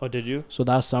 Oh, did you? So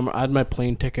that summer, I had my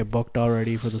plane ticket booked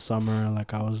already for the summer, and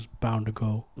like I was bound to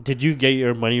go. Did you get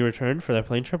your money returned for that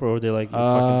plane trip, or were they like, it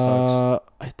fucking sucks?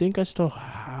 I think I still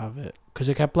have it because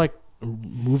it kept like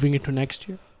moving into next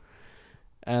year,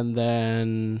 and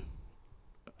then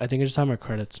I think I just have my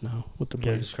credits now with the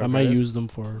plane. I might use them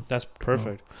for. That's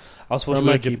perfect. I was supposed to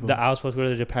go to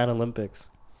the Japan Olympics.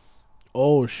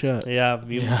 Oh shit! Yeah,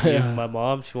 my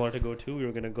mom, she wanted to go too. We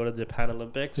were gonna go to the Japan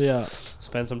Olympics. Yeah,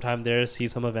 spend some time there, see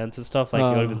some events and stuff. Like it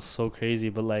would have been so crazy,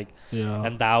 but like,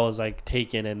 and that was like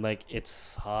taken, and like it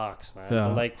sucks, man. Yeah.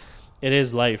 But like, it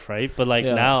is life, right? But like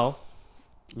now,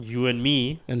 you and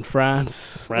me in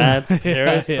France, Paris,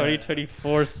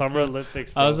 2024 Summer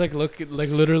Olympics. Bro. I was like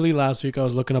literally last week I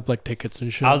was looking up like tickets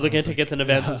and shit. I was looking at tickets and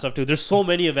events and stuff too. There's so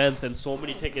many events and so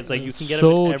many tickets. Like you can get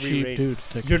them at every cheap, rate.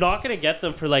 Dude, you're not gonna get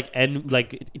them for like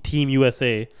Team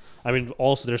USA. I mean,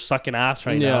 also they're sucking ass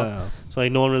right now. So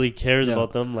like no one really cares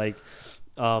about them. Like,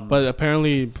 but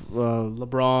apparently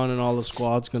LeBron and all the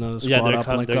squad's gonna squad up.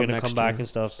 They're gonna come back and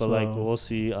stuff. But like we'll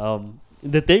see.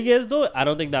 The thing is though, I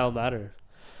don't think that'll matter.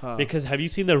 Because have you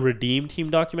seen the Redeem Team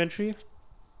documentary?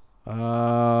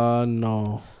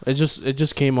 No. It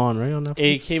just came on, right, on Netflix?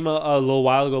 It came a little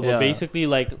while ago, but basically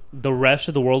like the rest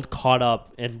of the world caught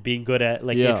up and being good at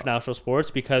like international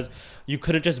sports because you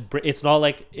couldn't just it's not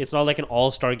like an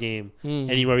all-star game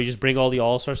anymore. You just bring all the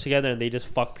all-stars together and they just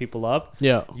fuck people up.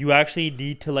 Yeah. You actually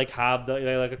need to like have the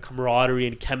like a camaraderie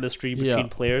and chemistry between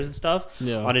players and stuff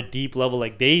on a deep level.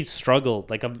 Like they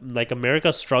struggled. Like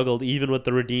America struggled even with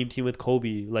the Redeem Team with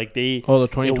Kobe. Like they the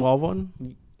 2012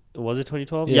 one? Was it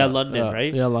 2012? Yeah, London,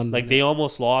 right? Yeah, London. Like they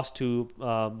almost lost to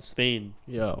Spain.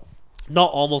 Yeah.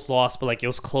 Not almost lost, but like it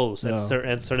was close at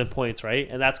certain points, right?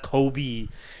 And that's Kobe,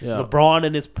 LeBron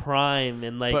in his prime,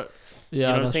 and like you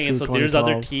know what I'm saying. And so there's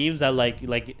other teams that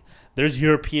like there's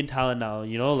European talent now,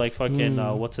 you know, like fucking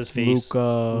what's his face,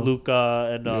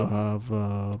 Luka, and you have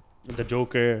the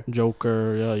Joker.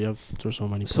 Yeah, there's so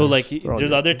many. So like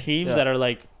there's other teams that are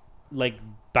like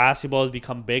basketball has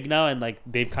become big now, and like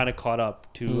they've kind of caught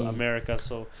up to America,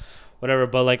 so whatever.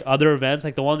 But like other events,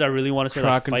 like the ones I really want to see,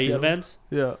 like fight events,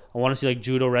 I want to see like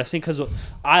judo, wrestling, because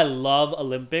I love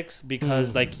Olympics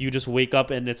because like you just wake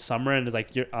up and it's summer and it's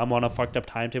like I'm on a fucked up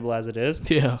timetable as it is.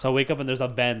 So I wake up and there's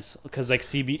events because like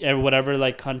whatever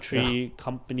like company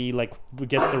like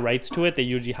gets the rights to it, they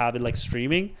usually have it like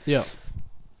streaming.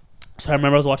 So I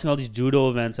remember I was watching all these judo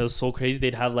events. It was so crazy.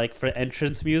 They'd have like for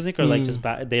entrance music or like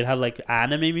they'd have like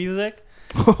anime music.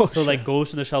 So like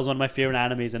Ghost in the Shell is one of my favorite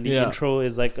animes, and the intro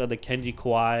is like the Kenji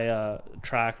Kawai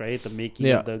track, right? The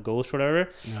making of the Ghost or whatever.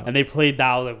 And they played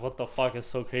that. I was like, what the fuck, is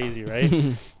so crazy, right?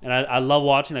 And I love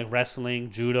watching like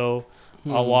wrestling, judo.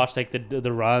 I'll watch like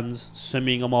the runs,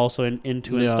 swimming. I'm also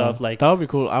into and stuff like that would be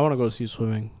cool. I want to go see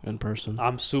swimming in person.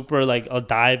 I'm super like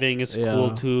diving is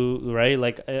cool too, right?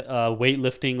 Like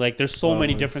weightlifting. Like there's so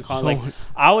many different like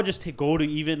I would just go to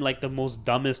even like the most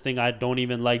dumbest thing I don't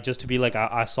even like just to be like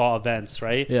I saw events,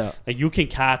 right? Yeah, like you can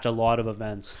catch a lot of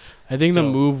events. I think the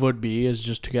move would be is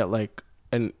just to get like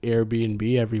an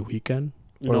Airbnb every weekend.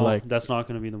 Or no, like that's not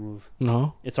going to be the move.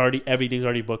 No, everything's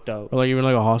already booked out. Or like even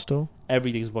like a hostel.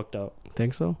 Everything's booked out.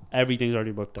 Think so? Everything's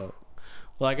already booked out.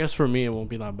 Well, I guess for me it won't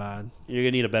be that bad. You're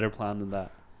gonna need a better plan than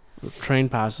that. The train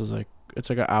pass is like it's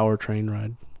like an hour train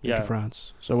ride into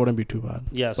France, so it wouldn't be too bad.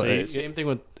 Yeah, so same thing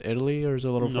with Italy, or is it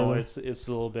a little further? No, it's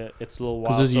a little bit. It's a little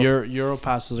wild. Because Euro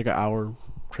pass is like an hour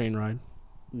train ride?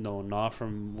 No, not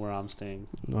from where I'm staying.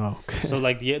 Oh, okay. So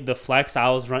like the flex I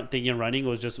was thinking of running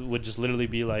would just literally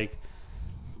be like,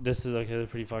 this is okay,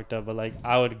 pretty fucked up, but like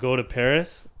I would go to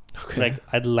Paris, like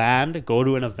I'd land, go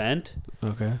to an event,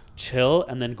 chill,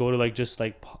 and then go to like just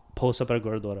like post up at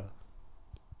Gurdwara.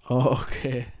 Oh,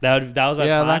 okay. That was my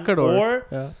plan. That could work.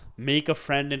 Or make a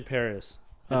friend in Paris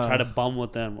and try to bum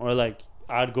with them, or like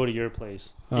I'd go to your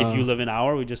place. If you live an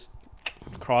hour, we just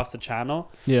cross the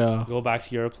channel, go back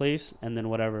to your place, and then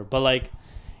whatever. But like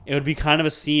it would be kind of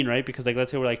a scene, right? Because like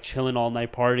let's say we're like chilling all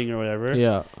night partying or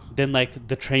whatever, then like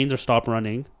the trains are stopped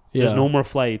running, there's no more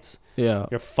flights,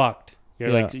 you're fucked,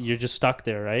 like you're just stuck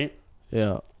there, right?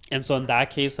 And so in that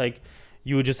case, like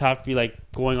you would just have to be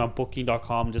like going on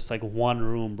booking.com, just like one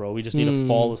room, bro. We just need to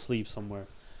fall asleep somewhere.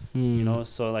 You know,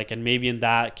 so like, and maybe in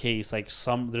that case, like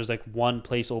there's like one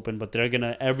place open, but they're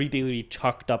gonna everything will be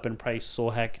chucked up in price so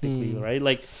hectically, right?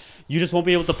 Like you just won't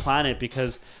be able to plan it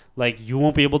because like you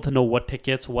won't be able to know what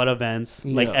tickets, what events,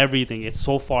 like everything. It's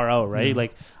so far out, right?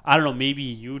 Like I don't know, maybe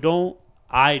you don't.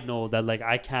 I know that like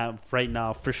I can't right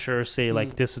now for sure say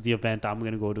like this is the event I'm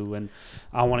gonna go to and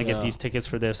I want to get these tickets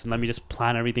for this and let me just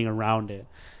plan everything around it,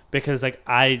 because like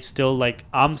I still like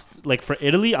like for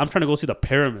Italy I'm trying to go see the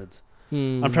pyramids.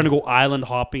 I'm trying to go island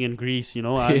hopping in Greece, you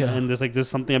know, and this is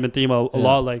something I've been thinking about a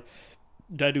lot. Like,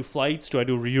 do I do flights? Do I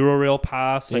do Eurorail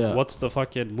pass? Like, what's the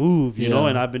fucking move, you know?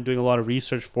 And I've been doing a lot of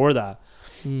research for that.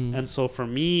 And so for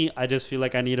me, I just feel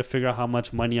like I need to figure out how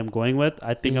much money I'm going with.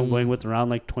 I think I'm going with around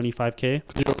like 25K.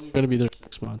 You're only going to be there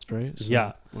 6 months, right? So,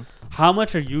 yeah. Okay. How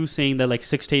much are you saying that like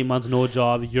 6 to 8 months, no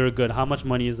job, you're good? How much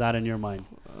money is that in your mind?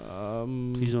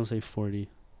 Please don't say 40.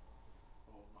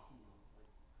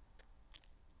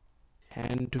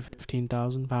 10 to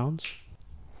 15,000 pounds.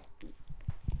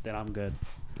 Then I'm good.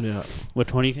 Yeah. With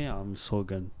 20K, I'm so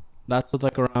good. That's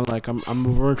like around like I'm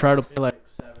gonna try to pay like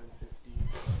 750 to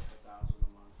 1,000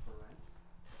 a month for rent.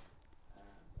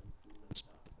 And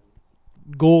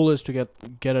stuff. Goal is to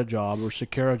get a job or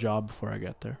secure a job before I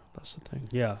get there. That's the thing.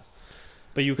 Yeah.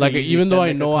 But you could like even though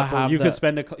I know I have you could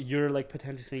spend you're like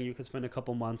potentially saying you could spend a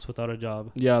couple months without a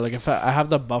job. Yeah, like if I have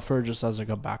the buffer just as like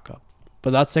a backup.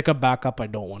 But that's like a backup I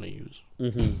don't want to use.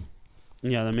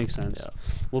 Yeah, that makes sense. Yeah.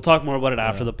 We'll talk more about it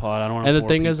after the pod. I don't want to. And the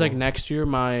thing is, like next year, in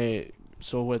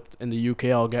the UK,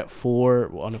 I'll get 4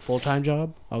 on a full time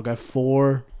job. I'll get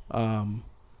 4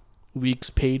 weeks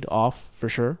paid off for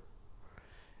sure.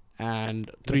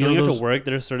 And 3 don't you have to work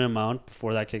there a certain amount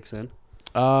before that kicks in?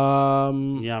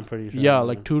 Yeah, I'm pretty sure. Yeah,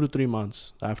 like 2 to 3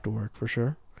 months I have to work for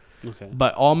sure. Okay.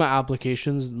 But all my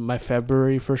applications, my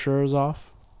February for sure is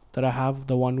off. That I have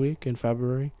the 1 week in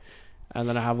February, and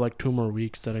then I have like 2 more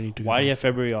weeks that I need to. Why do you have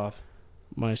February off?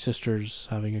 My sister's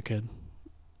having a kid.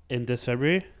 In this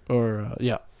February? Or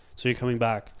yeah. So you're coming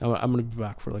back? I'm gonna be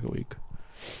back for like a week.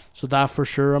 So that for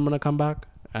sure I'm gonna come back,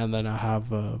 and then I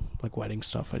have like wedding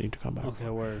stuff I need to come back. Okay,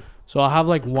 word. So I'll have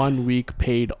like 1 week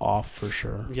paid off for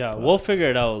sure. Yeah, we'll figure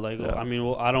it out. Like, I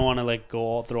mean, I don't want to like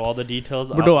go through all the details.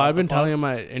 But no, I've been telling in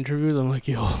my interviews, I'm like,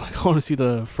 yo, like I want to see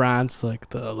the France, like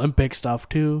the Olympic stuff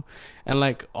too, and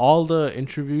like all the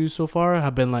interviews so far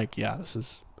have been like, yeah, this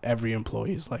is every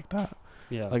employee is like that.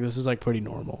 Yeah, like this is like pretty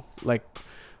normal, like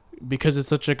because it's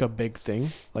such like a big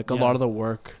thing. Like a lot of the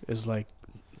work is like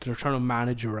they're trying to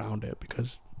manage around it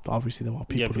because. Obviously, they want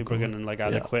people. Yeah, people are gonna like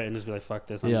either quit and just be like, "Fuck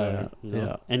this." I'm there, you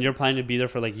know? And you're planning to be there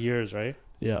for like years, right?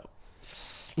 Yeah.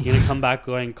 You're gonna come back,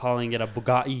 calling it a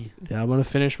Bugatti. Yeah, I'm gonna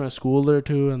finish my school there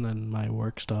too, and then my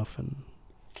work stuff, and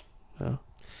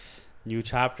new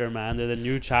chapter, man. There's a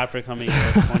new chapter coming in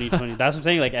 2020. That's what I'm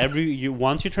saying. Like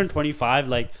once you turn 25,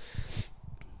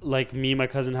 like me, and my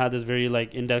cousin had this very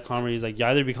like in-depth conversation. He's like, you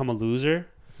either become a loser.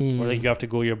 Or like you have to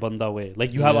go your banda way.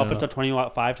 Like you have up until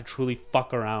 25 to truly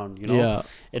fuck around, you know? Yeah.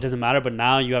 It doesn't matter, but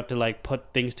now you have to like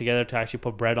put things together to actually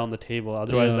put bread on the table.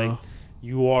 Otherwise, like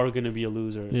you are gonna be a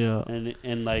loser. Yeah.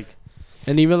 And like,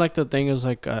 and even like the thing is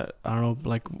like I don't know,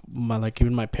 like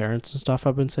even my parents and stuff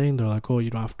have been saying, they're like, oh, you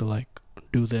don't have to like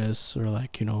do this or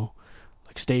like, you know,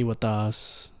 like stay with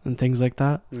us and things like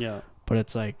that. Yeah. But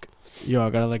it's like, yo,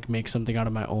 I gotta like make something out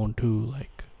of my own too.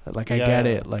 Like I get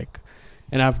it, like.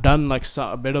 And I've done like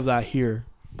a bit of that here,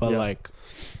 but like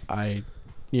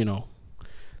you know,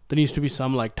 there needs to be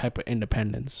some like type of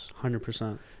independence.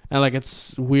 100%. And like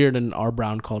it's weird in our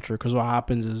brown culture because what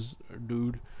happens is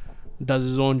dude does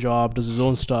his own job, does his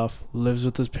own stuff, lives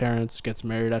with his parents, gets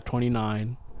married at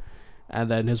 29,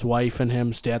 and then his wife and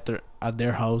him stay at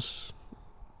their house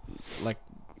like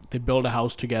they build a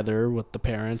house together with the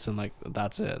parents, and like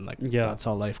that's it, and like that's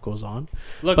how life goes on.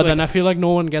 Look, but then I feel like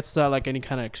no one gets that like any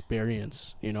kind of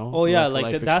experience, you know. Oh yeah,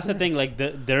 like that's the thing. Like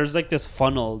there's like this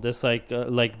funnel, this like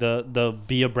the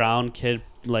be a brown kid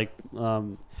like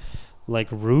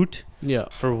route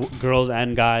for girls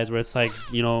and guys, where it's like,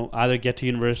 you know, either get to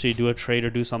university, do a trade, or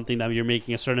do something that you're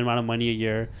making a certain amount of money a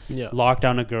year, lock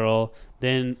down a girl,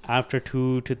 then after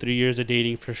 2 to 3 years of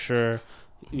dating, for sure,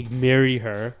 marry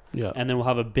her, and then we'll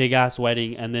have a big ass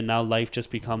wedding, and then now life just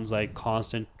becomes like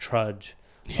constant trudge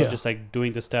of just like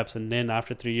doing the steps, and then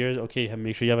after 3 years, okay,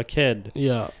 make sure you have a kid,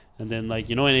 and then like,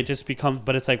 you know, and it just becomes,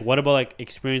 but it's like, what about like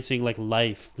experiencing like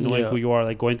life, knowing who you are,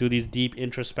 like going through these deep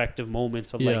introspective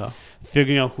moments of like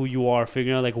figuring out who you are,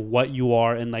 figuring out like what you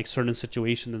are in like certain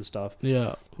situations and stuff.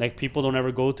 Like people don't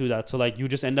ever go through that, so like you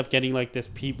just end up getting like this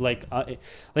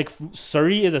like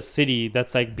Surrey is a city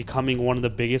that's like becoming one of the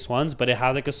biggest ones, but it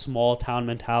has like a small town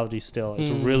mentality still.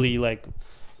 It's really like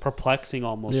perplexing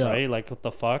almost, right? Like, what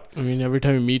the fuck? I mean, every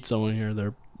time you meet someone here,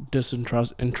 they're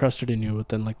interested in you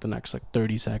within like the next like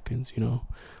 30 seconds, you know.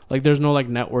 Like there's no like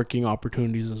networking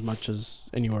opportunities as much as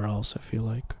anywhere else, I feel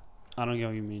like. I don't get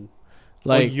what you mean.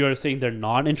 Like, you're saying they're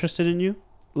not interested in you?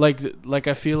 Like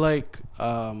I feel like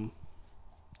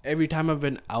every time I've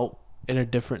been out in a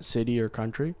different city or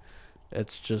country,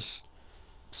 it's just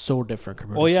so different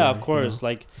compared to Surrey, of course, you know?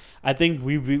 Like I think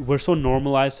we're so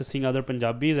normalized to seeing other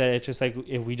Punjabis that it's just like,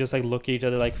 if we just like look at each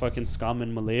other like fucking scum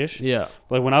and Malaysia.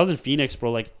 Like when I was in Phoenix,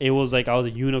 bro, like it was like I was a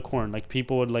unicorn. Like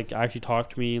people would like actually talk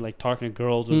to me, like talking to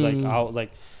girls was like out,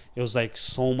 like it was like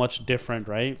so much different,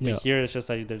 right? But here it's just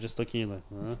like they're just looking at you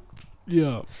like,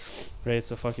 huh? Right,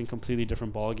 it's a fucking completely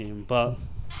different ball game. But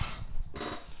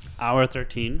hour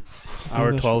 13,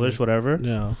 hour 12ish,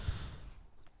 whatever.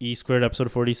 E Squared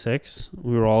episode 46.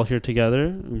 We were all here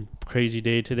together. Crazy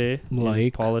day today.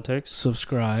 Like politics.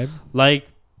 Subscribe.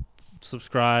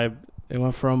 Subscribe. It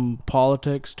went from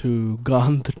politics to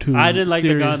gun to. I didn't like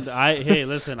series. The gun. Hey,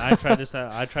 listen. I tried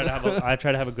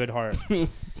to have a good heart. All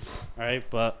right,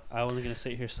 but I wasn't gonna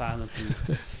sit here silently.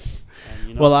 And,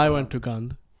 you know, well, I went to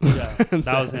gun. Yeah,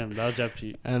 that was him. That was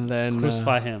Jepchi. And then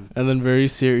crucify him. And then very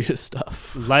serious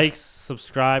stuff. Like,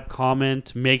 subscribe,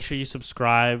 comment. Make sure you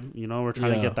subscribe. You know, we're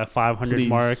trying to get that 500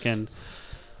 mark and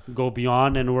go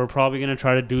beyond. And we're probably gonna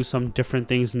try to do some different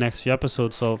things next few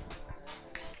episodes. So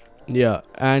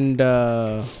and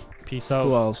peace out.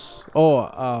 Who else?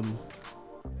 Oh,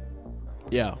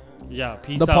 peace out.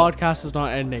 The podcast is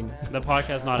not ending. The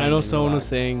podcast is not ending. I know someone was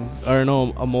saying, or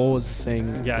no, Amo was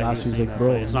saying last week, like,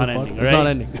 bro, it's not ending. It's not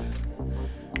ending.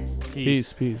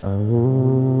 Peace.